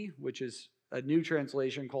MWT, which is a new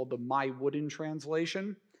translation called the My Wooden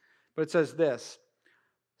translation. But it says this: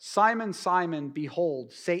 "Simon, Simon,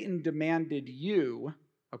 behold, Satan demanded you."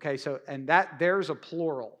 Okay, so, and that there's a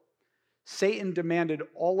plural. Satan demanded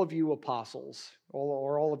all of you apostles,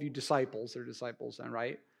 or all of you disciples, they're disciples then,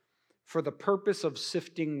 right? For the purpose of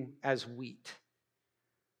sifting as wheat.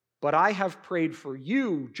 But I have prayed for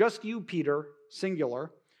you, just you, Peter,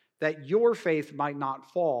 singular, that your faith might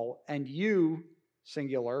not fall, and you,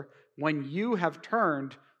 singular, when you have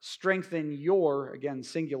turned, strengthen your, again,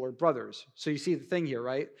 singular, brothers. So you see the thing here,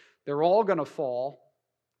 right? They're all going to fall,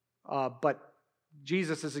 but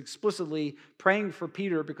Jesus is explicitly praying for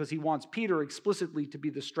Peter because he wants Peter explicitly to be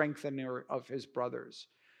the strengthener of his brothers.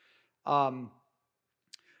 However,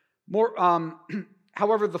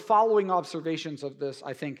 the following observations of this,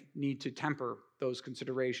 I think, need to temper those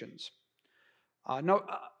considerations.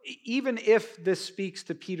 Even if this speaks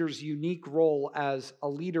to Peter's unique role as a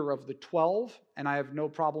leader of the 12, and I have no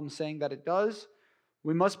problem saying that it does,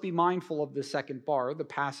 we must be mindful of the second bar. The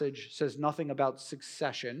passage says nothing about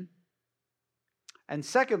succession. And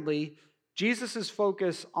secondly, Jesus'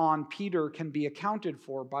 focus on Peter can be accounted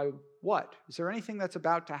for by what? Is there anything that's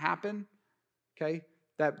about to happen, okay,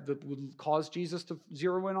 that would cause Jesus to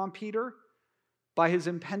zero in on Peter? By his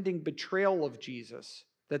impending betrayal of Jesus,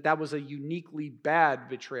 that was a uniquely bad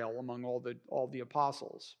betrayal among all the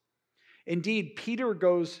apostles. Indeed, Peter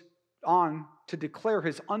goes on to declare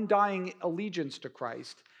his undying allegiance to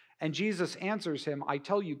Christ, and Jesus answers him, "I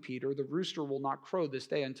tell you, Peter, the rooster will not crow this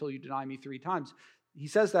day until you deny me 3 times." He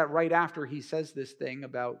says that right after he says this thing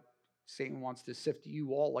about Satan wants to sift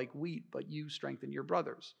you all like wheat, but you strengthen your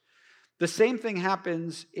brothers. The same thing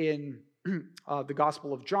happens in the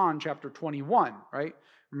Gospel of John, chapter 21, right?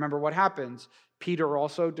 Remember what happens. Peter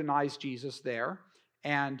also denies Jesus there,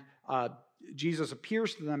 and Jesus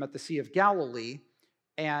appears to them at the Sea of Galilee,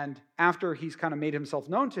 and after he's kind of made himself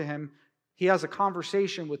known to him, he has a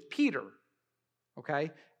conversation with Peter,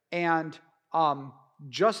 okay? And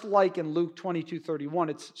just like in Luke 22:31,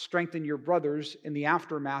 it's strengthen your brothers in the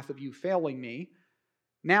aftermath of you failing me.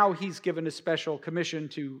 Now he's given a special commission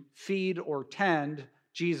to feed or tend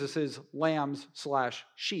Jesus'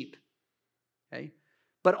 lambs/sheep. Okay?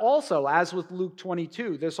 But also, as with Luke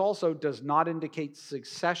 22, this also does not indicate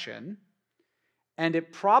succession, and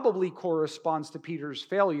it probably corresponds to Peter's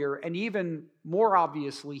failure, and even more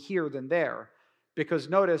obviously here than there. Because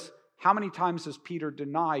notice, how many times does Peter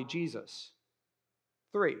deny Jesus?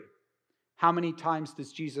 3. How many times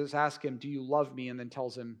does Jesus ask him, "Do you love me?" and then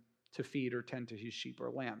tells him to feed or tend to his sheep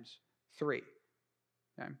or lambs? 3.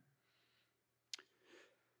 Okay.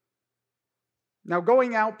 Now,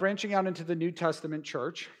 branching out into the New Testament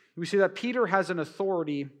church, we see that Peter has an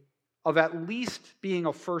authority of at least being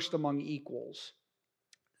a first among equals.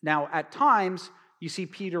 Now, at times, you see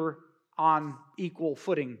Peter on equal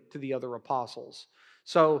footing to the other apostles.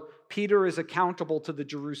 So, Peter is accountable to the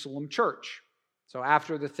Jerusalem church. So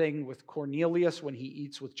after the thing with Cornelius, when he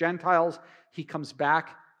eats with Gentiles, he comes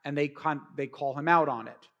back and they call him out on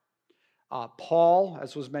it. Paul,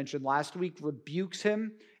 as was mentioned last week, rebukes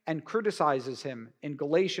him and criticizes him in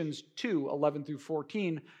Galatians 2:11 through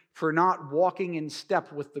 14 for not walking in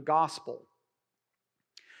step with the gospel.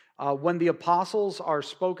 When the apostles are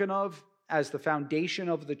spoken of as the foundation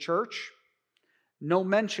of the church, no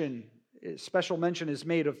special mention is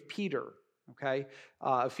made of Peter. Okay,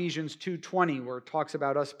 Ephesians 2:20, where it talks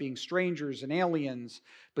about us being strangers and aliens,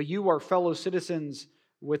 but you are fellow citizens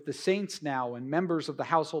with the saints now and members of the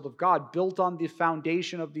household of God, built on the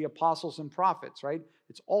foundation of the apostles and prophets, right?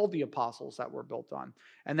 It's all the apostles that were built on.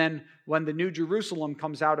 And then when the New Jerusalem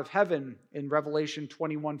comes out of heaven in Revelation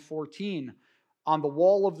 21:14, on the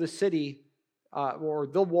wall of the city, or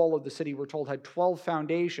the wall of the city, we're told, had 12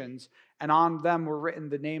 foundations, and on them were written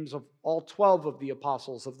the names of all 12 of the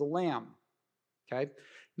apostles of the Lamb. Okay?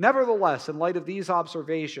 Nevertheless, in light of these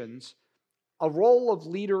observations, a role of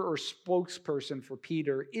leader or spokesperson for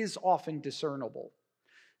Peter is often discernible.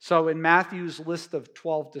 So in Matthew's list of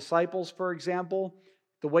 12 disciples, for example,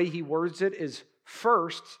 the way he words it is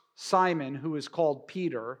first Simon, who is called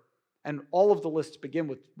Peter, and all of the lists begin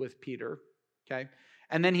with Peter, okay?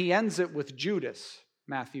 And then he ends it with Judas,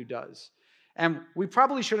 Matthew does. And we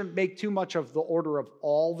probably shouldn't make too much of the order of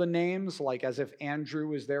all the names, like as if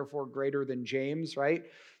Andrew is therefore greater than James, right?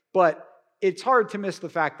 But it's hard to miss the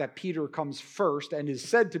fact that Peter comes first and is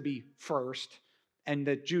said to be first, and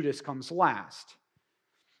that Judas comes last.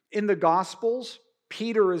 In the Gospels,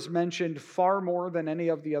 Peter is mentioned far more than any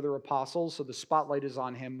of the other apostles, so the spotlight is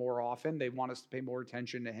on him more often. They want us to pay more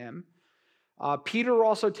attention to him. Peter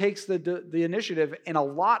also takes the initiative in a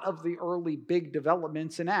lot of the early big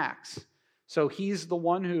developments in Acts. So he's the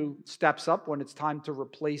one who steps up when it's time to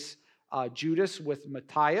replace Judas with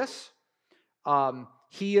Matthias.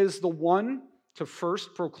 He is the one to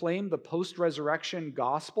first proclaim the post-resurrection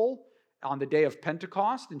gospel on the day of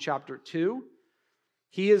Pentecost in chapter 2.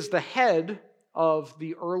 He is the head of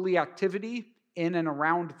the early activity in and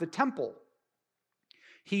around the temple.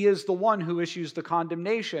 He is the one who issues the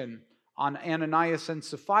condemnation on Ananias and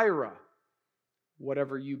Sapphira.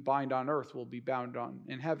 Whatever you bind on earth will be bound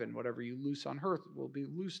in heaven. Whatever you loose on earth will be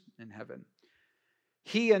loosed in heaven.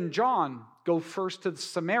 He and John go first to the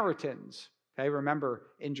Samaritans. Okay,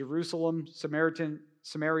 remember, in Jerusalem,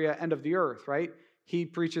 Samaria, end of the earth, right? He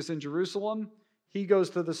preaches in Jerusalem. He goes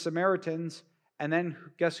to the Samaritans. And then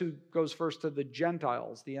guess who goes first to the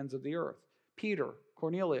Gentiles, the ends of the earth? Peter,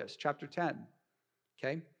 Cornelius, chapter 10.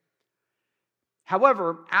 Okay?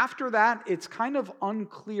 However, after that, it's kind of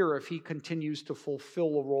unclear if he continues to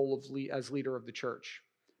fulfill a role as leader of the church.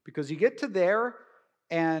 Because you get to there,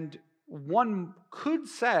 and one could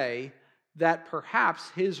say that perhaps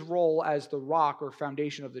his role as the rock or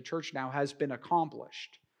foundation of the church now has been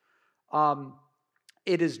accomplished.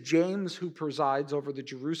 It is James who presides over the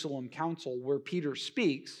Jerusalem council where Peter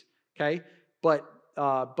speaks, okay? But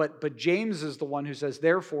James is the one who says,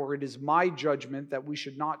 therefore, it is my judgment that we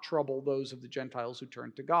should not trouble those of the Gentiles who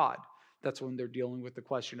turn to God. That's when they're dealing with the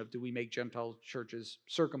question of, do we make Gentile churches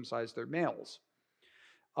circumcise their males?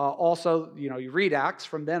 Also, you read Acts,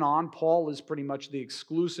 from then on, Paul is pretty much the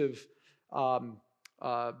exclusive,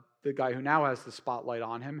 the guy who now has the spotlight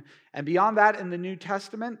on him. And beyond that, in the New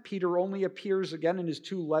Testament, Peter only appears again in his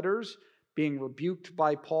 2 letters, being rebuked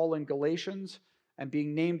by Paul in Galatians, and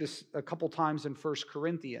being named a couple times in 1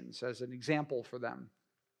 Corinthians as an example for them.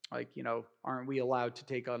 Like, aren't we allowed to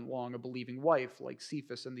take along a believing wife like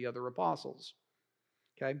Cephas and the other apostles?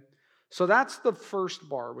 Okay? So that's the first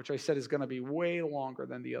bar, which I said is going to be way longer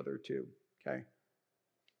than the other 2. Okay?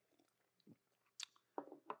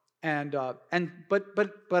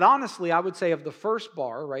 But honestly, I would say of the first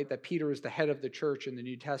bar, right, that Peter is the head of the church in the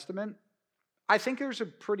New Testament, I think there's a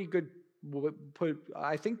pretty good,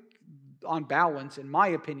 I think on balance, in my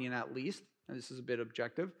opinion at least, and this is a bit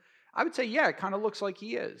objective, I would say, yeah, it kind of looks like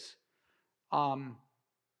he is.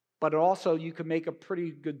 But also you can make a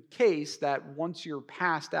pretty good case that once you're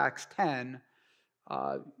past Acts 10,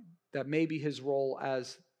 that maybe his role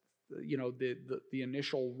as the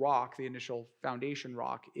initial rock, the initial foundation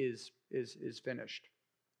rock is finished.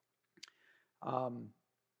 But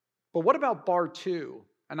what about bar 2?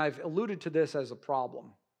 And I've alluded to this as a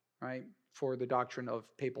problem, right, for the doctrine of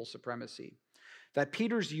papal supremacy. That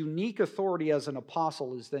Peter's unique authority as an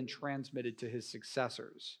apostle is then transmitted to his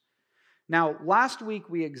successors. Now, last week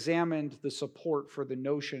we examined the support for the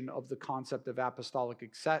notion of the concept of apostolic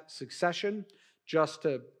succession, just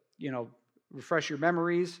to, refresh your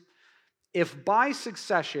memories. If by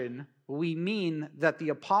succession we mean that the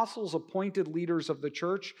apostles appointed leaders of the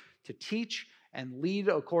church to teach and lead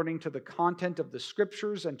according to the content of the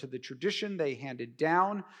scriptures and to the tradition they handed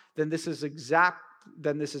down, then this is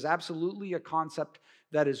then this is absolutely a concept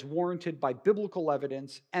that is warranted by biblical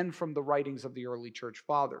evidence and from the writings of the early church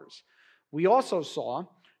fathers. We also saw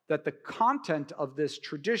that the content of this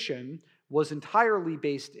tradition was entirely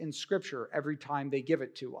based in Scripture every time they give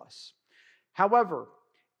it to us. However,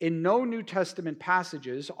 in no New Testament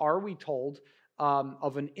passages are we told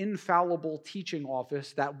of an infallible teaching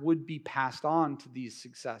office that would be passed on to these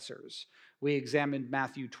successors. We examined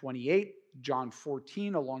Matthew 28, John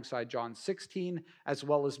 14 alongside John 16, as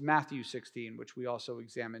well as Matthew 16, which we also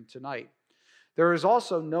examined tonight. There is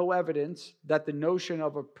also no evidence that the notion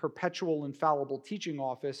of a perpetual infallible teaching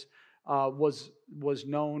office was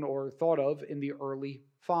known or thought of in the early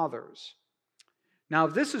fathers. Now,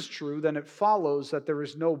 if this is true, then it follows that there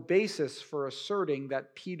is no basis for asserting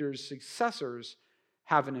that Peter's successors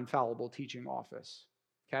have an infallible teaching office.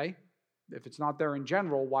 Okay? If it's not there in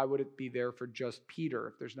general, why would it be there for just Peter?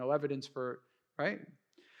 If there's no evidence for it, right?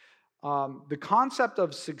 The concept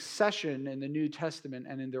of succession in the New Testament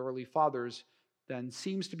and in the early fathers then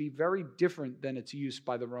seems to be very different than its use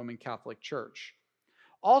by the Roman Catholic Church.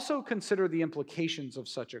 Also consider the implications of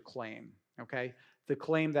such a claim, okay? The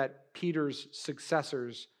claim that Peter's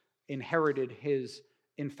successors inherited his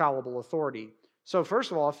infallible authority. So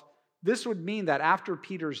first of all, this would mean that after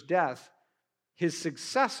Peter's death, his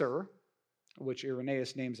successor, which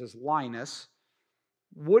Irenaeus names as Linus,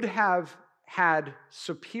 would have had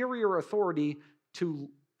superior authority to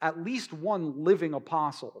at least one living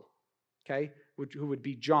apostle, okay, who would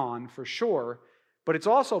be John for sure, but it's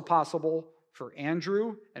also possible for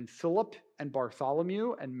Andrew and Philip and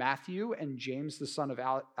Bartholomew and Matthew and James the son of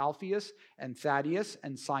Alphaeus and Thaddeus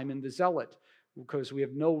and Simon the Zealot, because we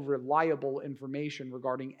have no reliable information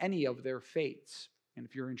regarding any of their fates. And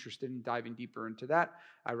if you're interested in diving deeper into that,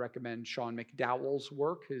 I recommend Sean McDowell's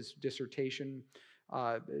work. His dissertation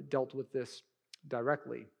dealt with this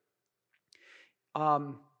directly.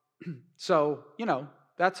 So,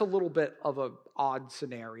 that's a little bit of an odd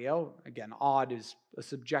scenario. Again, odd is a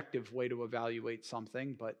subjective way to evaluate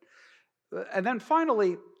something. And then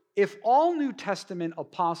finally, if all New Testament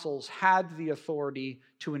apostles had the authority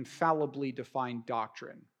to infallibly define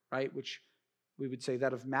doctrine, right, which we would say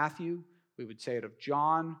that of Matthew, we would say it of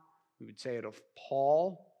John, we would say it of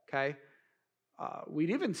Paul, okay?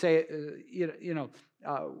 We'd even say,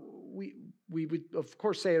 we would, of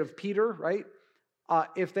course, say it of Peter, right?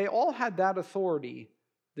 If they all had that authority,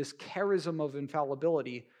 this charism of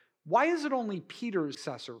infallibility, why is it only Peter's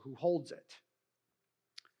successor who holds it?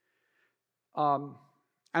 And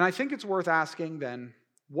I think it's worth asking then,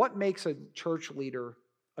 what makes a church leader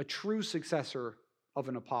a true successor of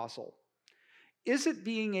an apostle? Is it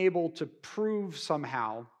being able to prove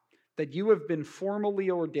somehow that you have been formally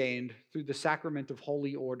ordained through the sacrament of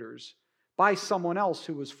holy orders by someone else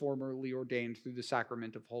who was formerly ordained through the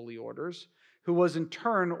sacrament of holy orders, who was in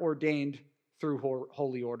turn ordained through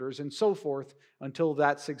holy orders, and so forth until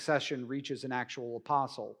that succession reaches an actual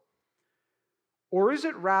apostle? Or is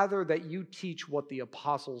it rather that you teach what the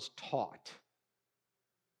apostles taught?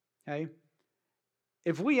 Okay?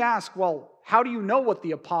 If we ask, well, how do you know what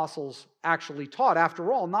the apostles actually taught?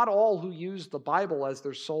 After all, not all who use the Bible as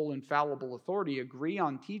their sole infallible authority agree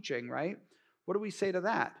on teaching, right? What do we say to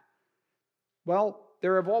that? Well,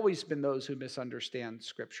 there have always been those who misunderstand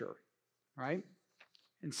Scripture, right?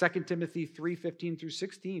 In 2 Timothy 3:15 through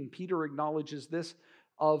 16, Peter acknowledges this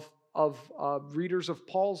of readers of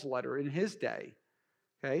Paul's letter in his day.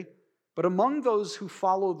 Okay? But among those who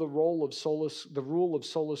follow the rule of sola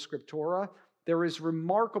scriptura, there is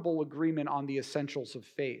remarkable agreement on the essentials of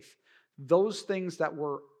faith. Those things that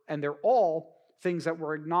were, and they're all things that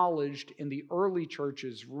were acknowledged in the early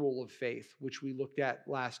church's rule of faith, which we looked at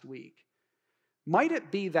last week. Might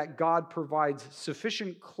it be that God provides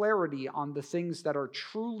sufficient clarity on the things that are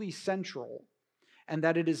truly central, and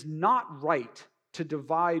that it is not right to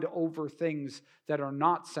divide over things that are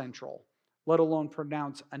not central, let alone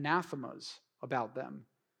pronounce anathemas about them?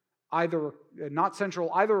 Either not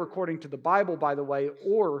central, either according to the Bible, by the way,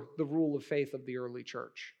 or the rule of faith of the early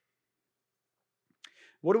church.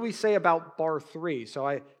 What do we say about bar 3?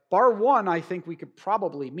 Bar 1, I think we could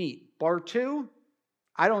probably meet. Bar 2,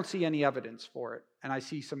 I don't see any evidence for it, and I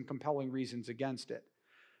see some compelling reasons against it.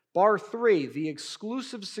 Bar 3, the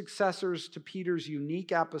exclusive successors to Peter's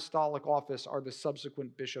unique apostolic office are the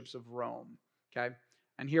subsequent bishops of Rome. Okay?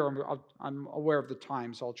 And here I'm aware of the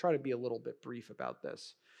time, so I'll try to be a little bit brief about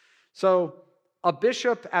this. So a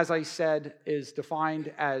bishop, as I said, is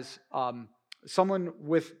defined as someone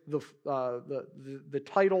with the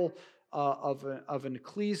title of an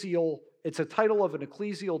ecclesial It's a title of an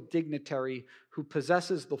ecclesial dignitary who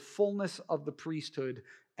possesses the fullness of the priesthood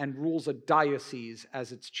and rules a diocese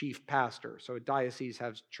as its chief pastor. So a diocese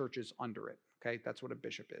has churches under it. Okay, that's what a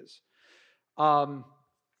bishop is. I'm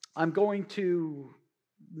going to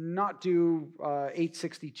not do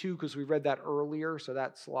 862 because we read that earlier. So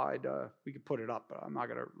that slide, we could put it up, but I'm not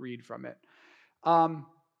going to read from it.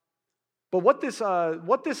 But what this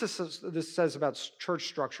says about church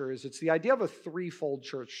structure is it's the idea of a threefold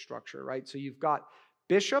church structure, right? So you've got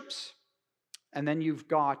bishops, and then you've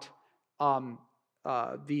got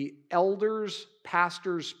the elders,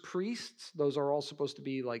 pastors, priests. Those are all supposed to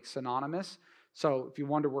be like synonymous. So if you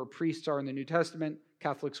wonder where priests are in the New Testament,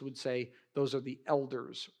 Catholics would say those are the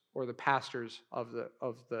elders or the pastors of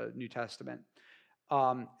the New Testament.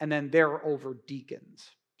 And then they're over deacons.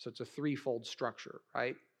 So it's a threefold structure,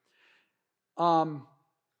 right? But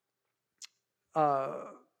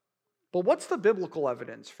what's the biblical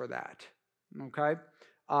evidence for that? Okay,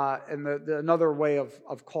 and another way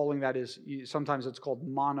of calling that is sometimes it's called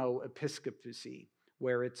monoepiscopacy,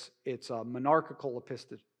 where it's a monarchical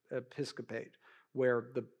episcopate, where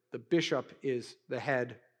the bishop is the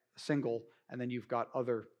head, single, and then you've got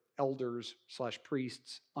other elders /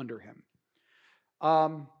 priests under him.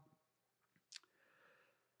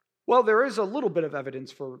 Well, there is a little bit of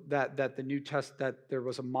evidence for that the New Testament, that there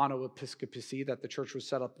was a monoepiscopacy, that the church was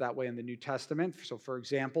set up that way in the New Testament. So, for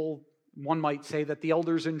example, one might say that the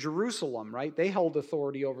elders in Jerusalem, right, they held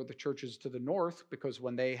authority over the churches to the north, because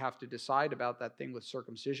when they have to decide about that thing with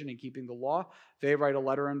circumcision and keeping the law, they write a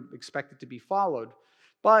letter and expect it to be followed.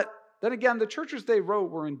 But then again, the churches they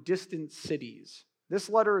wrote were in distant cities. This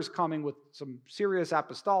letter is coming with some serious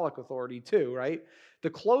apostolic authority too, right? The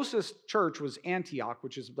closest church was Antioch,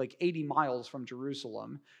 which is like 80 miles from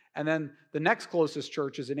Jerusalem. And then the next closest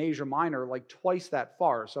church is in Asia Minor, like twice that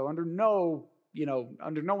far. So under no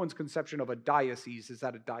one's conception of a diocese is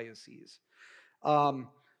that a diocese.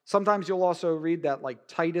 Sometimes you'll also read that like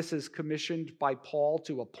Titus is commissioned by Paul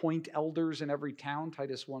to appoint elders in every town,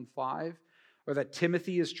 Titus 1:5. Or that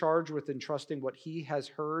Timothy is charged with entrusting what he has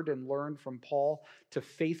heard and learned from Paul to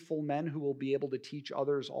faithful men who will be able to teach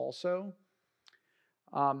others also.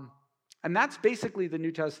 And that's basically the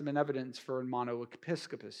New Testament evidence for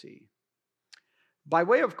monoepiscopacy. By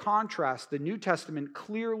way of contrast, the New Testament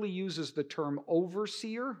clearly uses the term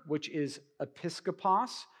overseer, which is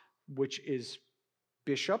episkopos, which is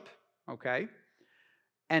bishop, okay,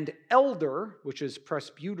 and elder, which is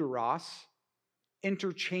presbyteros,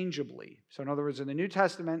 interchangeably. So in other words, in the New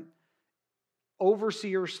Testament,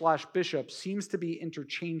 overseer / bishop seems to be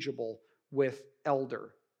interchangeable with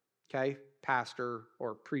elder, okay, pastor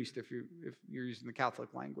or priest if you're using the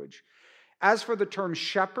Catholic language. As for the term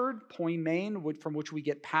shepherd, poimen, from which we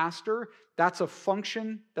get pastor, that's a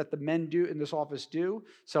function that the men do in this office do.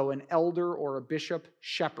 So an elder or a bishop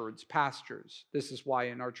shepherds, pastors. This is why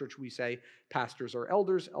in our church we say pastors are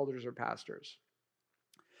elders, elders are pastors.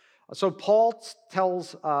 So Paul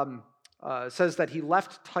says that he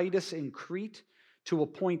left Titus in Crete to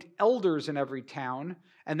appoint elders in every town,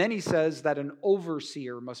 and then he says that an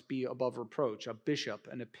overseer must be above reproach, a bishop,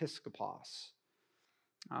 an episkopos.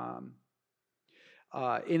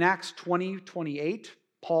 In Acts 20:28,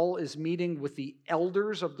 Paul is meeting with the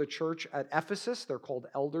elders of the church at Ephesus. They're called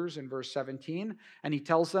elders in verse 17, and he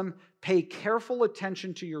tells them, pay careful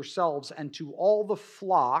attention to yourselves and to all the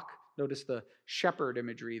flock. Notice the shepherd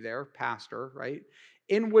imagery there, pastor, right?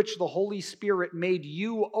 In which the Holy Spirit made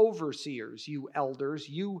you overseers, you elders,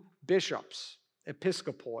 you bishops,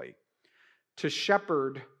 episkopoi, to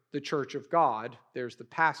shepherd the church of God. There's the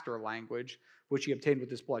pastor language, which he obtained with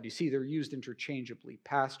his blood. You see, they're used interchangeably.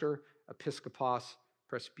 Pastor, episkopos,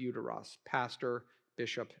 presbyteros. Pastor,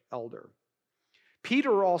 bishop, elder.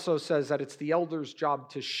 Peter also says that it's the elder's job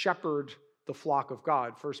to shepherd the flock of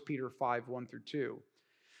God, 1 Peter 5:1-2.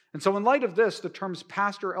 And so in light of this, the terms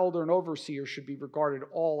pastor, elder, and overseer should be regarded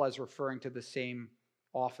all as referring to the same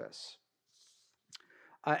office.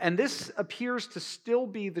 And this appears to still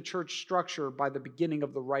be the church structure by the beginning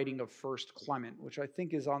of the writing of 1 Clement, which I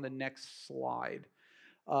think is on the next slide.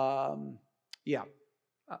 So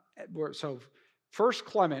 1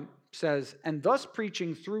 Clement says, and thus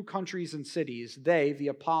preaching through countries and cities, they, the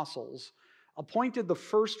apostles, appointed the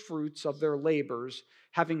first fruits of their labors,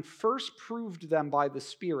 having first proved them by the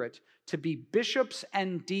Spirit to be bishops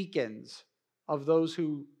and deacons of those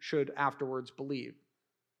who should afterwards believe.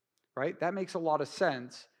 Right? That makes a lot of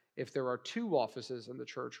sense if there are two offices in the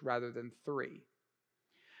church rather than three.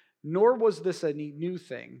 Nor was this a new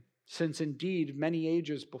thing, since indeed many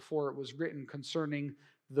ages before it was written concerning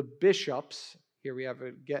the bishops, here we have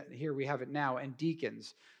it now, and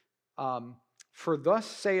deacons. For thus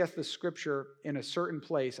saith the Scripture in a certain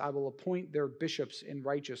place, I will appoint their bishops in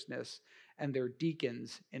righteousness and their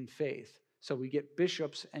deacons in faith. So we get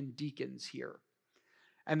bishops and deacons here.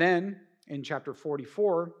 And then in chapter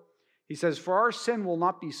 44, he says, for our sin will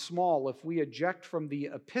not be small if we eject from the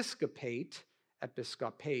episcopate,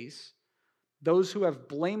 episcopes, those who have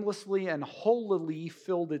blamelessly and holily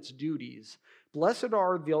filled its duties. Blessed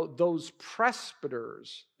are those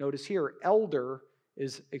presbyters. Notice here, elder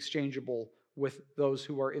is exchangeable with those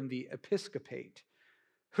who are in the episcopate,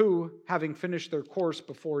 who, having finished their course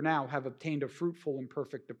before now, have obtained a fruitful and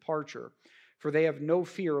perfect departure. For they have no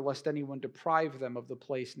fear lest anyone deprive them of the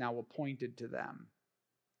place now appointed to them.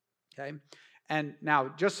 Okay? And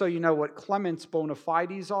now, just so you know what Clement's bona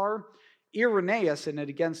fides are, Irenaeus in it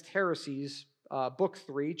Against Heresies, book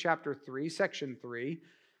 3, chapter 3, section 3,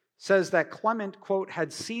 says that Clement, quote,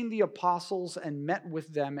 had seen the apostles and met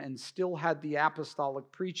with them and still had the apostolic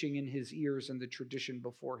preaching in his ears and the tradition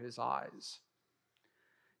before his eyes.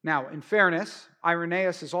 Now, in fairness,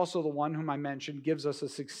 Irenaeus is also the one whom I mentioned, gives us a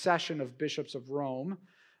succession of bishops of Rome,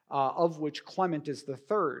 of which Clement is the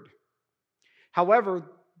third. However,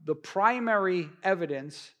 the primary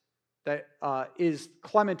evidence that is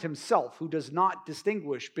Clement himself, who does not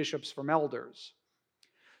distinguish bishops from elders.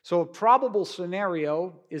 So a probable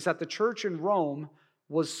scenario is that the church in Rome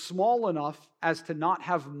was small enough as to not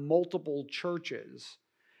have multiple churches,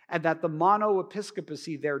 and that the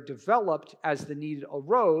monoepiscopacy there developed as the need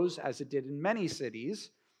arose, as it did in many cities,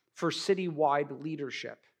 for citywide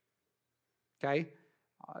leadership. Okay?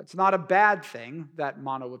 It's not a bad thing that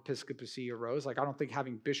monoepiscopacy arose. Like, I don't think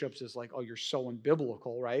having bishops is like, oh, you're so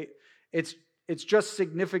unbiblical, right? It's just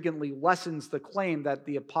significantly lessens the claim that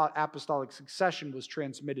the apostolic succession was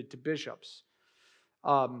transmitted to bishops.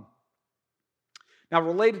 Now,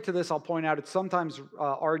 related to this, I'll point out it's sometimes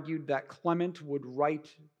argued that Clement would write,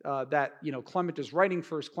 Clement is writing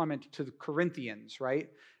First Clement to the Corinthians, right?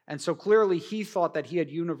 And so clearly he thought that he had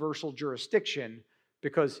universal jurisdiction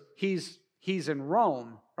because he's in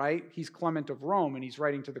Rome, right? He's Clement of Rome, and he's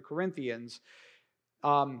writing to the Corinthians.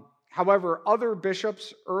 However, other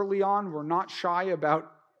bishops early on were not shy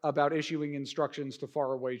about issuing instructions to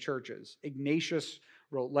faraway churches. Ignatius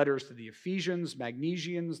wrote letters to the Ephesians,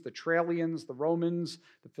 Magnesians, the Trallians, the Romans,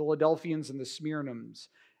 the Philadelphians, and the Smyrnans.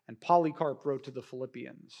 And Polycarp wrote to the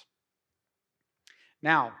Philippians.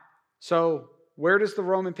 Now, so where does the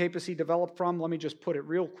Roman papacy develop from? Let me just put it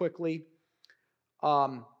real quickly.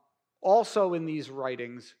 Also in these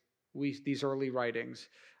writings, these early writings,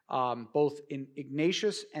 both in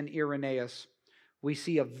Ignatius and Irenaeus, we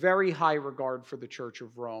see a very high regard for the Church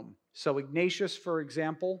of Rome. So Ignatius, for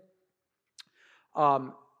example,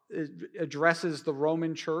 addresses the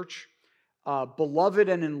Roman Church, beloved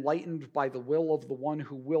and enlightened by the will of the one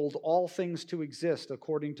who willed all things to exist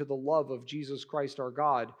according to the love of Jesus Christ our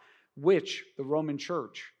God, which, the Roman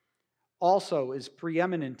Church, also is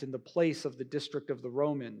preeminent in the place of the district of the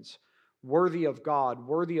Romans, worthy of God,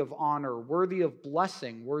 worthy of honor, worthy of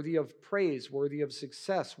blessing, worthy of praise, worthy of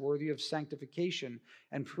success, worthy of sanctification,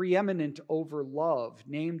 and preeminent over love,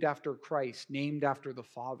 named after Christ, named after the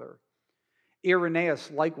Father.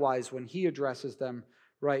 Irenaeus, likewise, when he addresses them,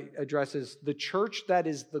 addresses the church that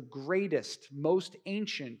is the greatest, most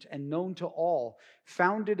ancient, and known to all,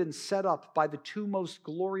 founded and set up by the two most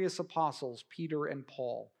glorious apostles, Peter and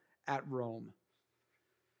Paul, at Rome.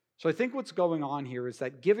 So I think what's going on here is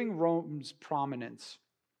that giving Rome's prominence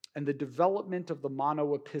and the development of the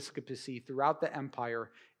monoepiscopacy throughout the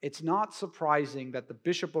empire, it's not surprising that the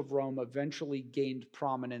Bishop of Rome eventually gained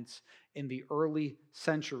prominence in the early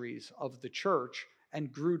centuries of the church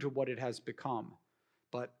and grew to what it has become.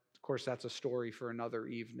 But, of course, that's a story for another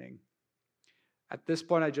evening. At this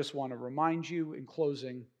point, I just want to remind you, in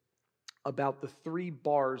closing, about the 3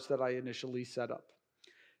 bars that I initially set up.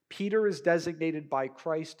 Peter is designated by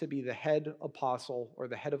Christ to be the head apostle or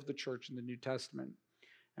the head of the church in the New Testament.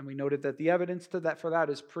 And we noted that the evidence for that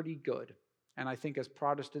is pretty good. And I think as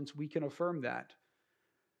Protestants, we can affirm that.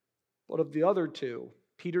 But of the other 2,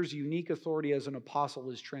 Peter's unique authority as an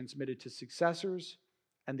apostle is transmitted to successors,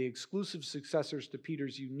 and the exclusive successors to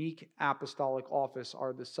Peter's unique apostolic office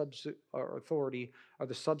are the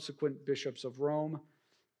subsequent bishops of Rome.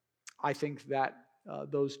 I think that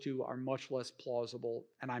those 2 are much less plausible,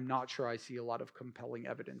 and I'm not sure I see a lot of compelling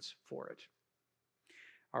evidence for it.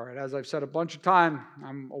 All right, as I've said a bunch of times,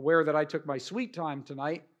 I'm aware that I took my sweet time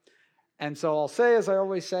tonight, and so I'll say, as I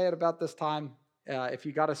always say at about this time, if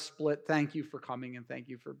you got a split, thank you for coming and thank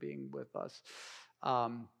you for being with us.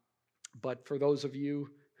 But for those of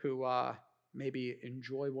you who maybe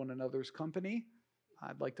enjoy one another's company,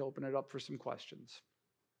 I'd like to open it up for some questions.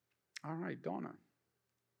 All right, Donna.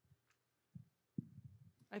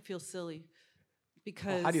 I feel silly because.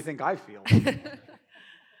 Well, how do you think I feel?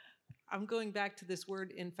 I'm going back to this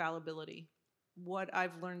word infallibility. What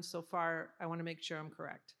I've learned so far, I want to make sure I'm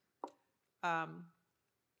correct.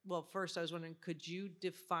 Well, first I was wondering, could you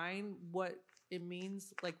define what it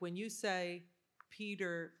means? Like when you say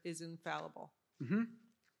Peter is infallible,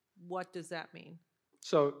 what does that mean?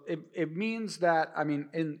 So it means that, I mean,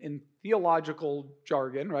 in theological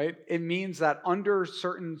jargon, right? It means that under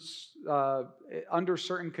certain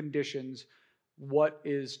conditions, what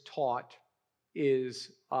is taught is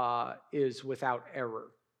without error,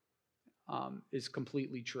 is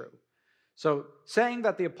completely true. So saying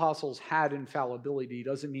that the apostles had infallibility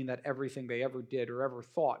doesn't mean that everything they ever did or ever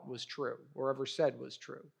thought was true or ever said was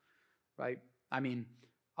true, right? I mean,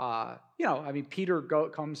 Peter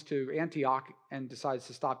comes to Antioch and decides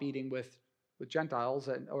to stop eating with Gentiles,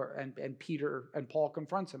 and Peter and Paul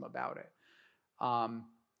confronts him about it. I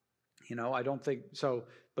don't think so.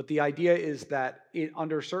 But the idea is that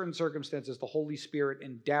under certain circumstances, the Holy Spirit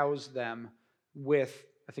endows them with,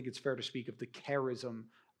 I think it's fair to speak of the charism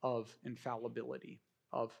of infallibility,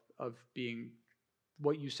 of being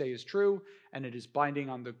what you say is true, and it is binding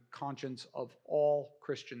on the conscience of all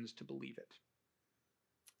Christians to believe it.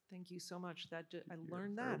 Thank you so much. I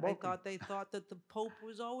learned You're that. I welcome. thought they thought that the Pope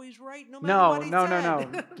was always right, no matter what he said.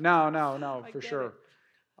 No, I for get sure.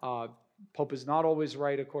 Pope is not always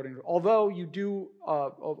right according to. Although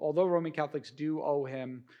Roman Catholics do owe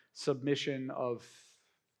him submission of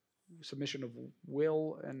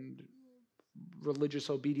will and religious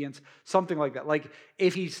obedience, something like that. Like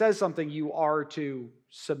if he says something, you are to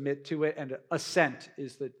submit to it, and assent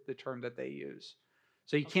is the term that they use.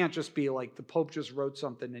 So you can't just be like, the Pope just wrote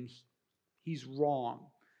something and he's wrong.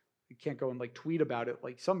 You can't go and like tweet about it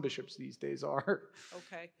like some bishops these days are.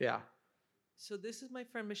 Okay. Yeah. So this is my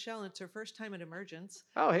friend Michelle, and it's her first time at Emergence.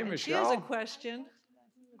 Oh, hey, and Michelle. She has a question.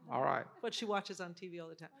 All right. But she watches on TV all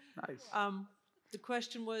the time. Nice. The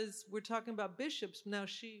question was, we're talking about bishops. Now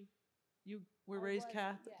you were raised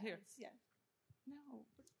Catholic. Here. Yeah. No.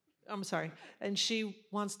 I'm sorry. And she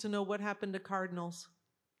wants to know what happened to cardinals.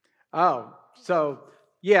 Oh, so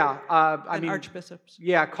yeah. Archbishops.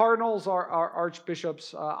 Yeah, cardinals are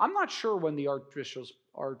archbishops. I'm not sure when the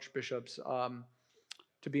archbishops,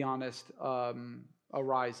 to be honest,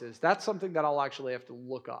 arises. That's something that I'll actually have to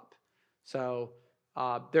look up. So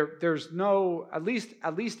there's no, at least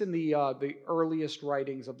in the earliest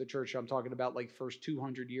writings of the church, I'm talking about like first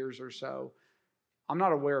 200 years or so, I'm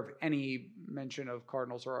not aware of any mention of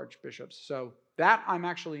cardinals or archbishops. So that I'm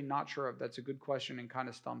actually not sure of. That's a good question and kind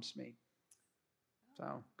of stumps me.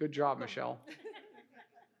 So good job, Michelle.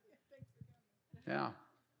 Yeah.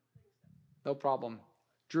 No problem.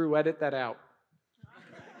 Drew, edit that out.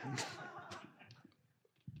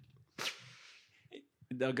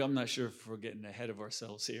 Doug, I'm not sure if we're getting ahead of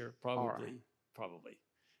ourselves here. Probably.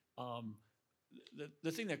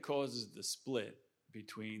 The thing that causes the split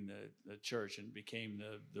between the church and became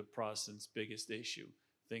the Protestants' biggest issue,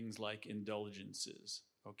 things like indulgences,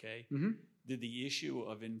 okay? Mm-hmm. Did the issue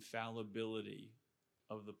of infallibility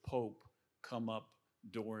of the Pope come up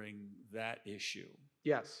during that issue?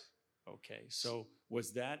 Yes. Okay, so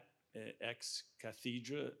was that an ex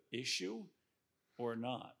cathedra issue or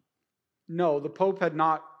not? No, the Pope had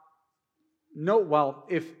not. No, well,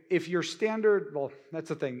 if your standard, well, that's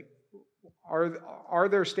the thing. Are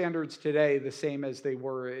their standards today the same as they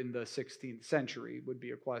were in the 16th century? Would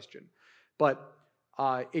be a question, but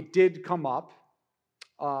it did come up,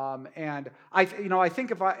 and I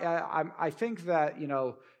think that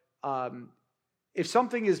if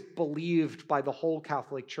something is believed by the whole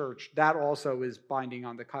Catholic Church, that also is binding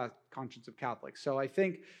on the conscience of Catholics. So I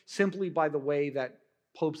think simply by the way that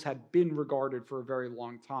popes had been regarded for a very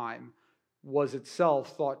long time was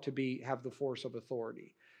itself thought to have the force of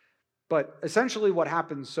authority. But essentially what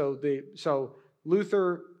happens, so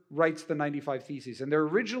Luther writes the 95 Theses, and they're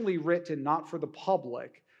originally written not for the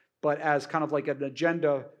public, but as kind of like an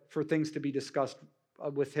agenda for things to be discussed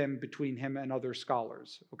with him, between him and other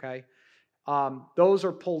scholars, okay? Those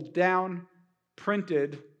are pulled down,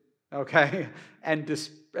 printed, okay, and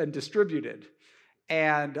distributed.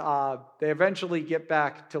 And they eventually get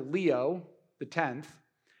back to Leo X,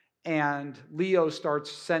 and Leo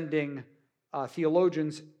starts sending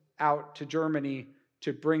theologians out to Germany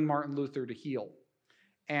to bring Martin Luther to heel.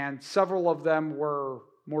 And several of them were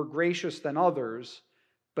more gracious than others,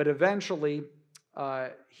 but eventually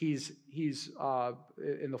he's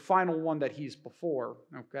in the final one that he's before,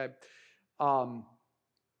 okay,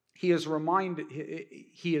 he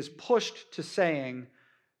is pushed to saying,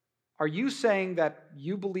 are you saying that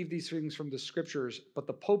you believe these things from the scriptures, but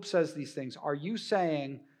the Pope says these things? Are you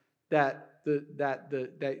saying that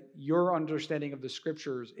that your understanding of the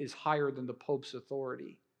scriptures is higher than the Pope's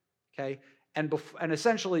authority. Okay? And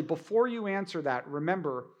essentially, before you answer that,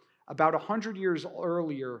 remember, about 100 years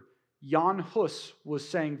earlier, Jan Hus was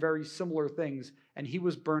saying very similar things, and he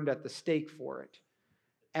was burned at the stake for it.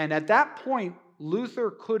 And at that point,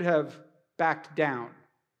 Luther could have backed down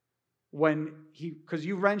because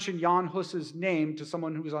you mentioned Jan Hus's name to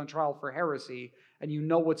someone who was on trial for heresy, and you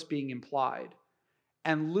know what's being implied.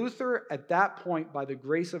 And Luther, at that point, by the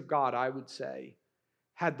grace of God, I would say,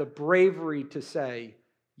 had the bravery to say,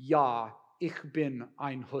 Ja, ich bin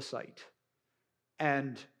ein Hussite.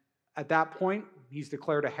 And at that point, he's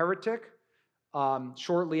declared a heretic.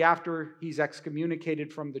 Shortly after, he's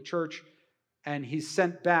excommunicated from the church, and he's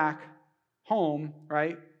sent back home,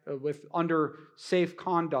 right, under safe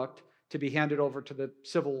conduct to be handed over to the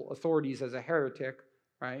civil authorities as a heretic,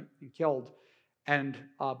 right, and killed. And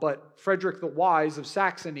but Frederick the Wise of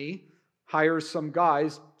Saxony hires some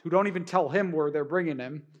guys who don't even tell him where they're bringing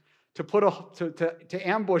him to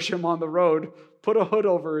ambush him on the road, put a hood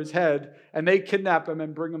over his head, and they kidnap him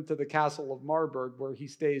and bring him to the castle of Marburg, where he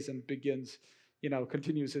stays and begins,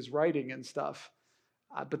 continues his writing and stuff.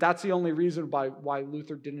 But that's the only reason why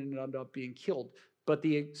Luther didn't end up being killed. But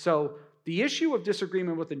the issue of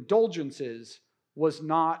disagreement with indulgences was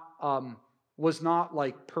not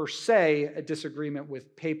like per se a disagreement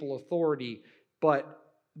with papal authority, but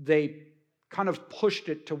they kind of pushed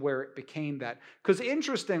it to where it became that. Because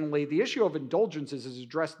interestingly, the issue of indulgences is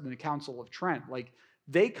addressed in the Council of Trent. Like,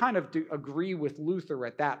 they kind of agree with Luther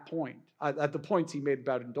at that point, at the points he made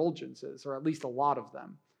about indulgences, or at least a lot of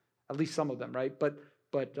them, at least some of them, right? But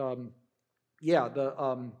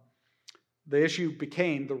the issue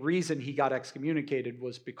became, the reason he got excommunicated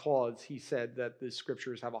was because he said that the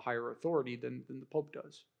scriptures have a higher authority than the Pope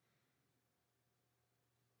does.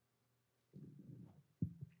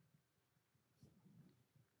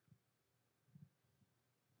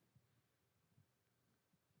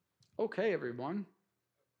 Okay, everyone.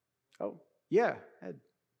 Oh, yeah, Ed.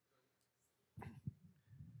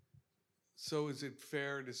 So is it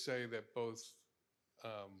fair to say that both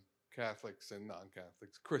Catholics and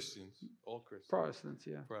non-Catholics, Christians, all Christians,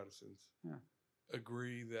 Protestants, yeah,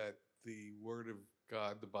 agree that the Word of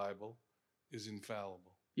God, the Bible, is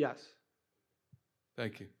infallible? Yes.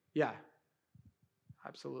 Thank you. Yeah,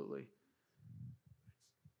 absolutely.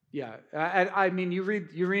 Yeah, I mean, you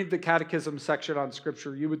read the Catechism section on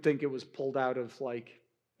Scripture, you would think it was pulled out of like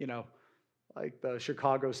the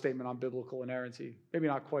Chicago Statement on Biblical Inerrancy. Maybe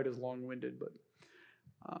not quite as long-winded, but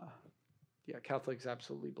yeah, Catholics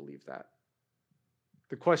absolutely believe that.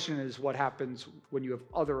 The question is what happens when you have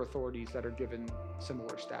other authorities that are given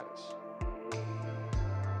similar status.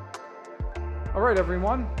 All right,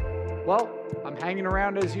 everyone. Well, I'm hanging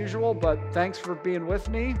around as usual, but thanks for being with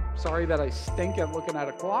me. Sorry that I stink at looking at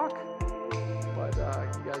a clock, but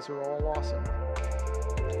you guys are all awesome.